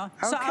 You know,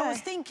 so I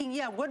was thinking,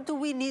 yeah, what do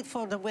we need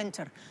for the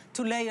winter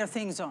to layer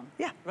things on?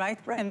 Yeah, right.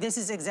 And this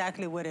is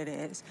exactly what it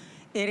is.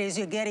 It is,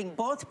 you're getting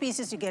both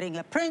pieces. You're getting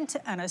a print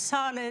and a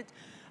solid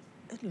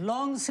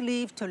long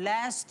sleeve to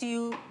last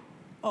you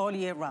all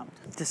year round.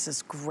 This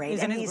is great.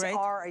 And these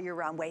are a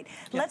year-round weight.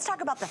 Yeah. Let's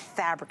talk about the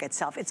fabric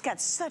itself. It's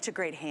got such a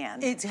great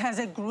hand. It has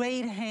a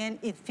great hand.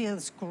 It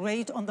feels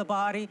great on the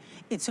body.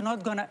 It's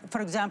not gonna,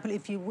 for example,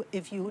 if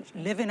you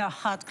live in a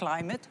hot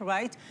climate,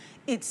 right?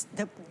 It's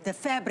the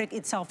fabric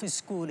itself is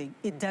cooling.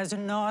 It does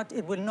not,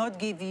 it will not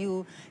give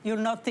you, you'll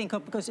not think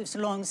of, because it's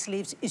long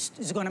sleeves,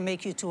 it's gonna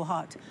make you too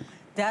hot.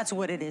 That's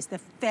what it is. The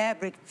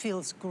fabric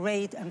feels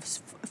great and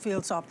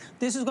feels soft.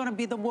 This is gonna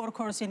be the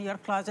workhorse in your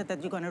closet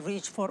that you're gonna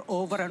reach for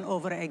over and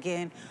over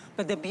again.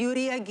 But the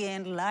beauty,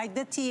 again, like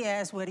the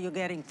TS, where you're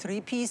getting 3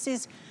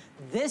 pieces,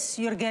 this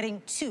you're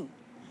getting 2.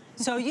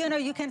 So, you know,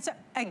 you can,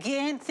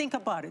 again, think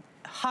about it.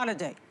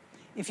 Holiday.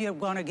 If you're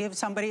gonna give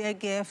somebody a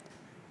gift,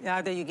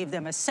 either you give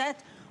them a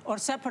set or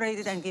separate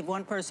it and give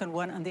one person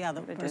one and the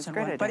other person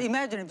one. But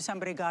imagine if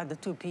somebody got the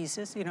 2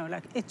 pieces, you know,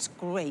 like, it's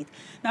great.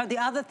 Now, the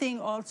other thing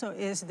also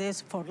is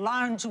this for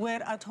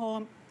loungewear at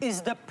home is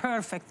the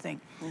perfect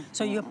thing.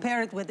 So you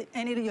pair it with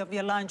any of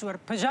your loungewear,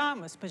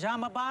 pajamas,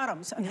 pajama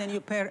bottoms, and then you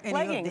pair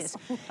any of this.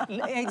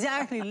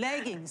 Exactly,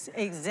 leggings,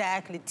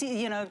 exactly.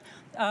 You know,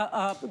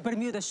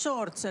 Bermuda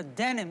shorts,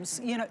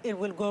 denims, you know, it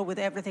will go with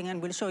everything, and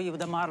we'll show you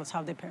the models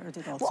how they pair it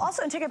also. Well,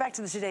 also, and take it back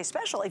to the Today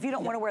Special, if you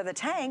don't want to wear the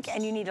tank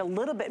and you need a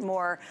little bit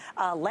more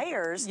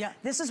layers,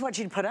 this is what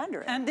you'd put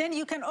under it. And then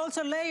you can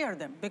also layer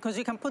them, because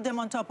you can put them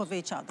on top of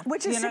each other.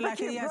 Which is super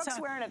cute. Brooke's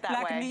wearing it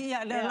that way.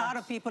 A lot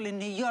of people in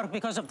New York,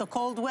 because of the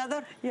cold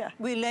weather,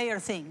 we layer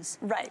things.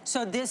 Right.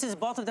 So this is,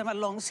 both of them are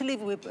long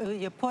sleeve.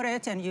 You put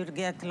it and you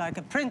get like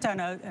a print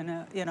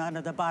and you know, and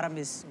the bottom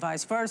is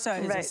vice versa,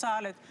 is a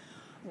solid.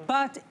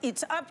 But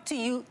it's up to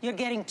you. You're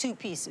getting 2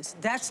 pieces.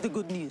 That's the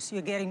good news.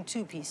 You're getting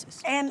 2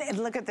 pieces. And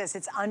look at this.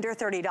 It's under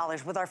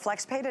 $30. With our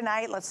flex pay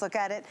tonight, let's look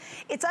at it.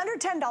 It's under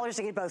 $10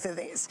 to get both of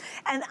these.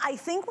 And I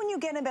think when you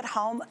get them at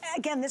home,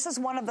 again, this is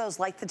one of those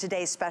like the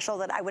Today Special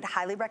that I would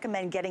highly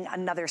recommend getting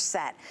another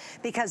set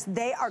because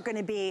they are going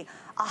to be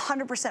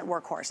 100%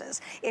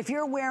 workhorses. If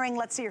you're wearing,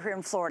 let's say you're here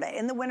in Florida,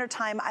 in the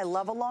wintertime, I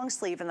love a long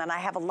sleeve and then I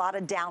have a lot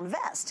of down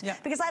vest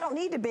because I don't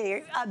need to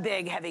be a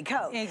big, heavy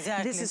coat.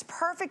 Exactly. This is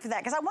perfect for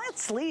that because I want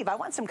sleeve. I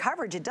want some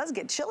coverage. It does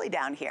get chilly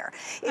down here.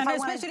 And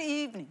especially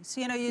evenings,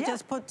 you know, you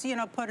just put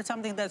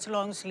something that's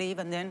long sleeve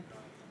and then,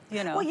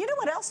 you know. Well, you know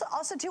what else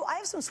also too? I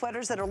have some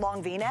sweaters that are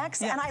long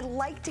V-necks and I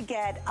like to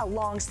get a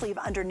long sleeve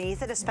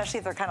underneath it, especially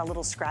if they're kind of a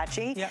little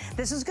scratchy.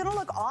 This is gonna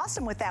look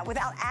awesome with that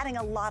without adding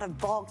a lot of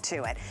bulk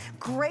to it.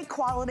 Great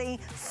quality,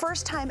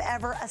 first time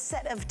ever, a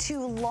set of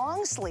 2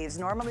 long sleeves.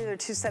 Normally they're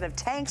 2 set of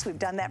tanks. We've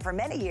done that for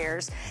many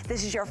years.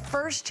 This is your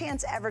first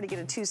chance ever to get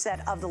a 2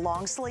 set of the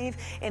long sleeve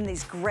in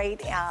these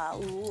great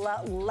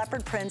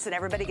leopard prints, and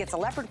everybody gets a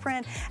leopard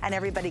print and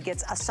everybody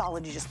gets a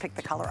solid. You just pick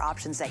the color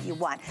options that you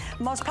want.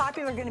 Most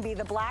popular gonna be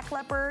the black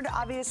leopard,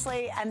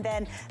 obviously, and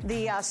then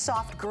the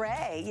soft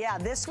gray. Yeah,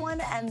 this one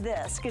and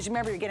this, because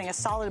remember you're getting a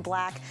solid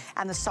black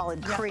and the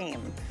solid cream.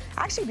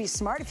 Actually, be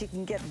smart if you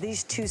can get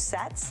these 2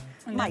 sets.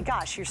 My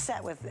gosh, you're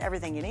set with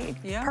everything you need.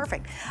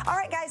 Perfect. All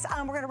right, guys,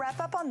 we're going to wrap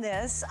up on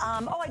this.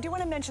 Oh, I do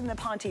want to mention the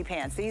Ponte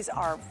pants. These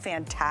are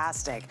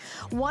fantastic.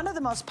 One of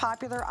the most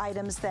popular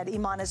items that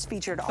Iman has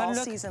featured all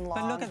season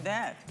long. But look at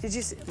that. Did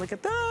you see? Look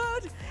at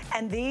that.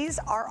 And these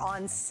are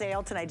on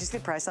sale tonight. Just the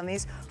price on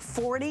these,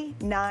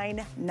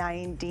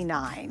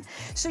 $49.99.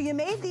 So you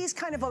made these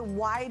kind of a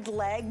wide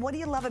leg. What do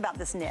you love about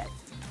this knit?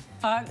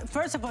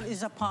 First of all,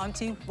 it's a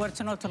Ponte.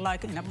 What's not to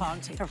like in a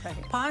Ponte?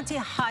 Ponte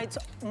hides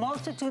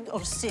multitude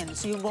of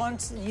sins. You don't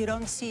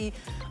see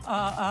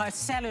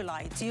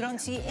cellulite. You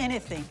don't see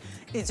anything.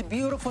 It's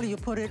beautiful. You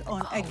put it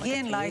on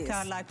again,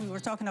 like we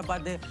were talking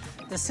about the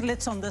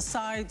slits on the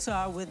sides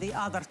with the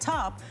other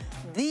top.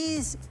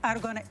 These are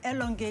going to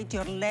elongate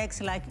your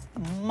legs like a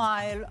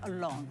mile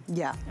long.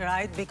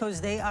 Right?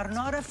 Because they are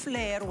not a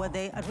flare. What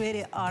they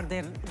really are,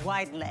 they're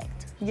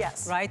wide-legged.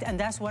 Right? And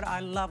that's what I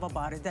love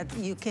about it, that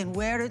you can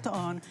wear it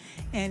on,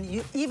 and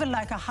you even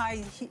like a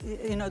high,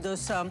 you know,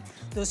 those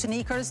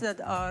sneakers that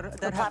are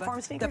the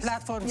platform sneakers. The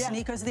platform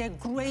sneakers, they're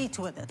great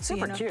with it.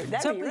 Super cute.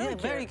 That'd be really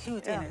cute. Very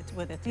cute in it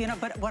with it. You know,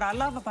 but what I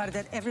love about it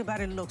that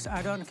everybody looks.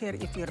 I don't care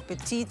if you're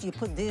petite. You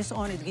put this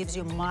on, it gives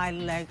you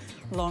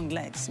long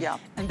legs.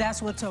 And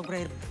that's what's so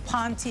great.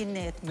 Ponte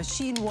knit,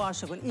 machine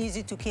washable,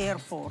 easy to care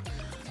for.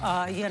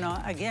 You know,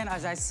 again,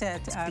 as I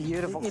said,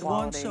 beautiful it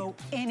won't show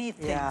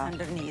anything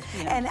underneath.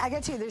 You know? And I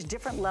got to tell you, there's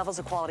different levels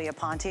of quality of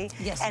Ponte.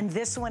 And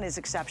this one is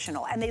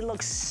exceptional. And they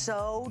look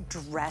so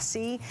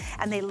dressy,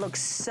 and they look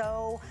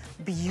so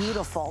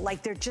beautiful.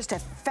 Like they're just a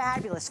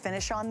fabulous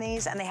finish on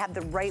these, and they have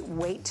the right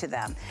weight to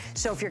them.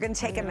 So if you're going to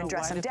take them and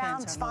dress them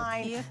down, it's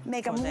fine.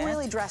 Make them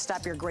really dressed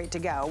up, you're great to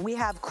go. We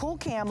have cool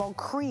camel,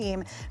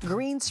 cream,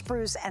 green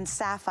spruce, and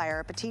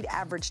sapphire, petite,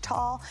 average,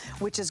 tall,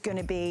 which is going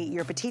to be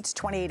your petite's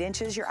 28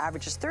 inches, your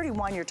average is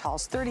 31, your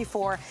tall's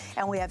 34,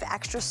 and we have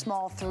extra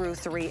small through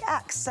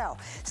 3X. So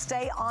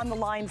stay on the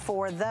line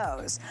for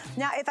those.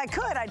 Now, if I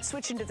could, I'd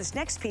switch into this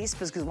next piece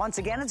because once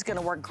again, it's going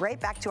to work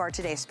great back to our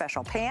today's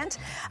special pant.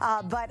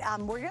 But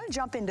we're going to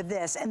jump into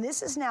this, and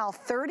this is now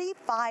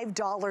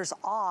 $35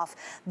 off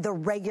the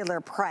regular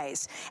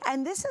price.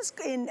 And this is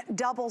in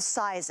double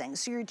sizing.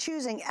 So you're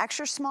choosing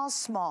extra small,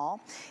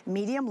 small,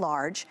 medium,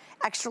 large,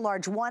 extra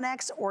large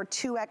 1X or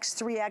 2X,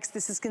 3X.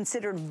 This is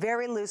considered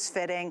very loose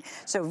fitting,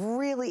 so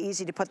really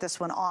easy to put this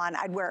one on.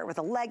 I'd wear it with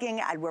a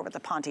legging. I'd wear it with the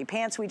Ponte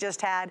pants we just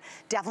had.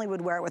 Definitely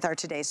would wear it with our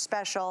today's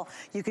special.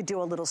 You could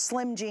do a little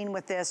slim jean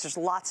with this. There's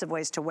lots of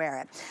ways to wear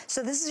it.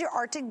 So this is your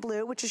Arctic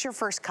blue, which is your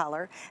first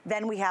color.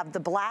 Then we have the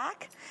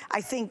black.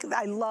 I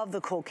love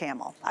the cool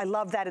camel. I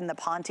love that in the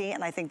Ponte,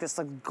 and I think this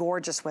looks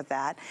gorgeous with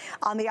that.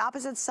 On the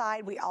opposite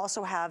side, we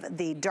also have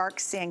the dark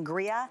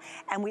sangria,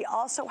 and we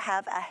also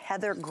have a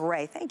heather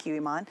gray. Thank you,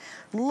 Iman.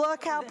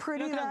 Look how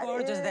pretty that is. Look how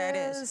gorgeous that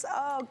is.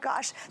 Oh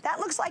gosh, that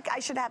looks like I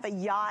should have a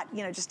yacht,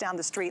 you know, just down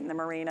the street in the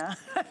marina.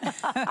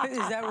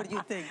 Is that what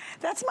you think?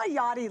 That's my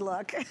yachty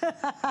look.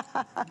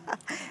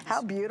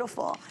 How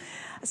beautiful.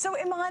 So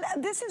Iman,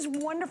 this is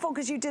wonderful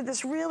because you did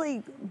this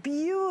really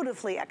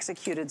beautifully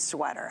executed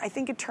sweater. I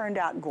think it turned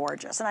out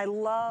gorgeous, and I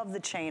love the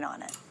chain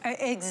on it.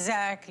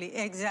 Exactly,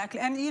 exactly.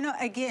 And you know,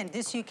 again,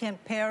 this you can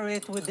pair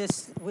it with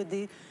this, with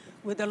the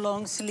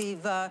long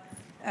sleeve,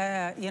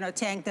 you know,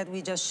 tank that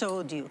we just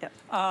showed you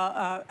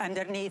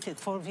underneath it,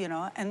 for you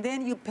know, and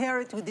then you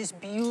pair it with this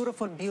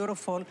beautiful,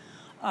 beautiful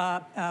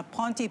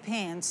Ponte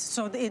pants,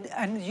 so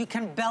and you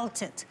can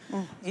belt it,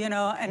 you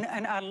know,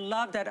 and I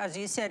love that, as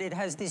you said, it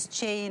has this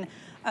chain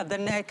at the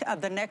neck,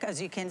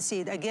 as you can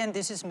see it. Again,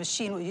 this is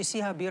machine. You see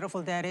how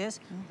beautiful that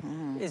is?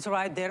 It's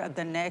right there at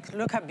the neck.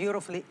 Look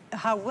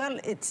how well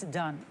it's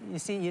done. You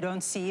see, you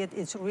don't see it.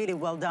 It's really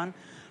well done,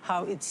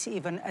 how it's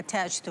even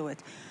attached to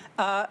it.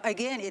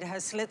 Again, it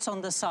has slits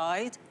on the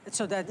side,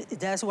 so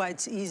that's why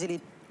it's easily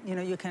you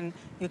know, you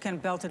can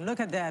belt it. Look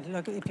at that.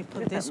 Look, if you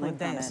put this with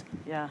this.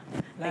 Yeah,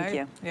 right? thank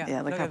you.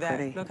 Yeah, look how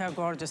pretty. Look how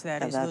gorgeous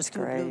that is. That's Those two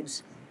great.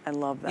 blues. I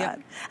love that.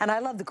 Yep. And I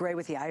love the gray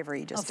with the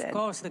ivory you just did. Of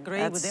course, the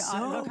gray with the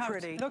so look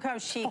pretty. Look how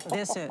chic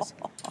this is.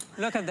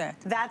 Look at that.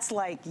 That's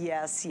like,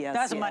 yes, yes,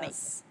 That's yes. money.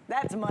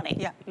 That's money.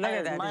 Yeah, look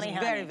at that. Money, it's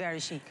honey. very, very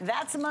chic.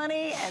 That's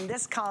money, and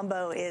this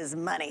combo is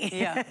money.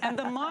 Yeah, and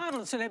the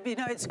model, so that, you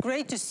know, it's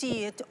great to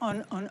see it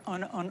on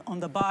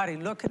the body.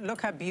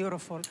 Look how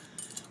beautiful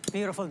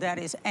that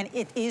is. And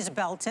it is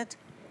belted.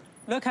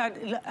 Look how,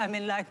 I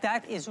mean, like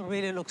that is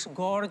really looks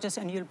gorgeous,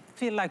 and you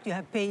feel like you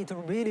have paid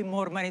really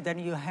more money than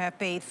you have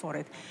paid for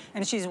it.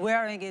 And she's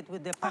wearing it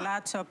with the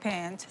palazzo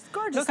pant. It's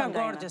gorgeous. Look how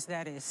gorgeous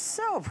that is.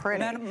 So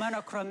pretty.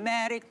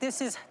 Monochromatic. This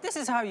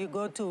is how you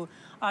go to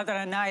either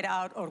a night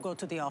out or go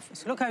to the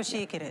office. Look how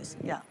chic it is.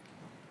 Yeah.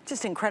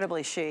 Just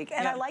incredibly chic.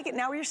 And I like it.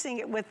 Now you're seeing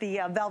it with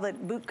the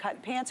velvet boot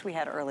cut pants we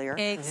had earlier.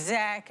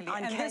 Exactly. On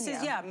and Kenya. This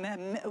is,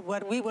 yeah,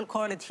 what we will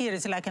call it here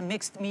is like a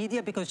mixed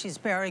media, because she's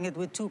pairing it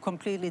with two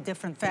completely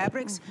different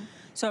fabrics.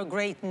 So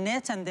great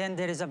knit, and then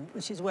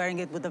she's wearing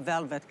it with the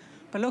velvet.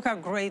 But look how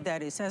great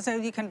that is. So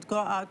you can go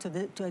out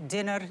to a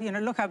dinner, you know,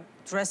 look how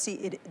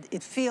dressy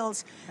it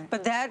feels.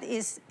 But that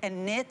is a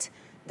knit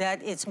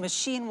that it's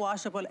machine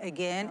washable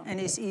again, and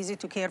it's easy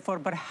to care for,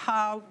 but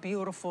how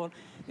beautiful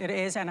it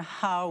is, and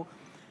how,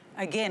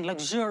 again,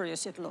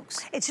 luxurious it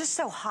looks. It's just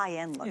so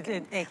high-end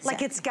looking. Exactly.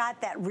 Like it's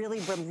got that really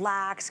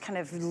relaxed, kind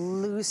of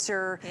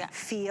looser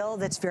feel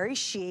that's very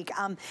chic.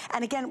 And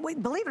again,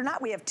 believe it or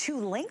not, we have two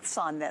lengths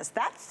on this.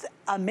 That's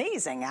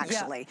amazing,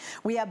 actually. Yeah.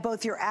 We have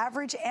both your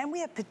average and we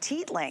have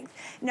petite length.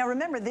 Now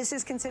remember, this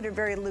is considered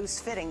very loose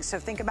fitting, so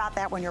think about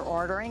that when you're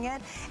ordering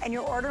it. And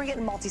you're ordering it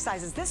in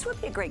multi-sizes. This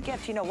would be a great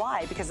gift. You know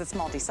why? Because it's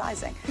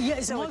multi-sizing. Yeah,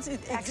 so it's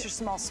extra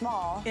small,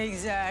 small.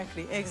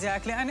 Exactly,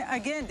 exactly. And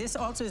again, this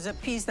also is a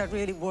piece that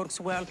really works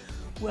well,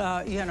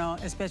 you know,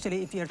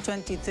 especially if you're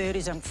 20s,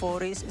 30s, and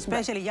 40s,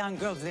 especially young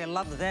girls. They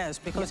love this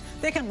because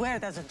they can wear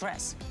it as a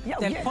dress. Yeah,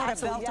 they'll put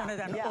a belt on it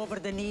and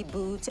over-the-knee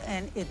boot,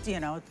 and it, you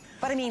know.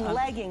 But I mean,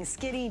 leggings,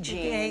 skinny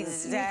jeans.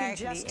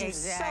 Exactly. You can just do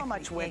so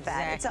much with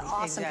that. It's an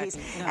awesome piece.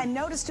 No. And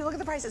notice, too, look at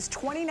the price. It's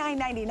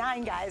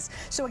 $29.99, guys.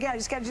 So again, I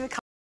just got to do the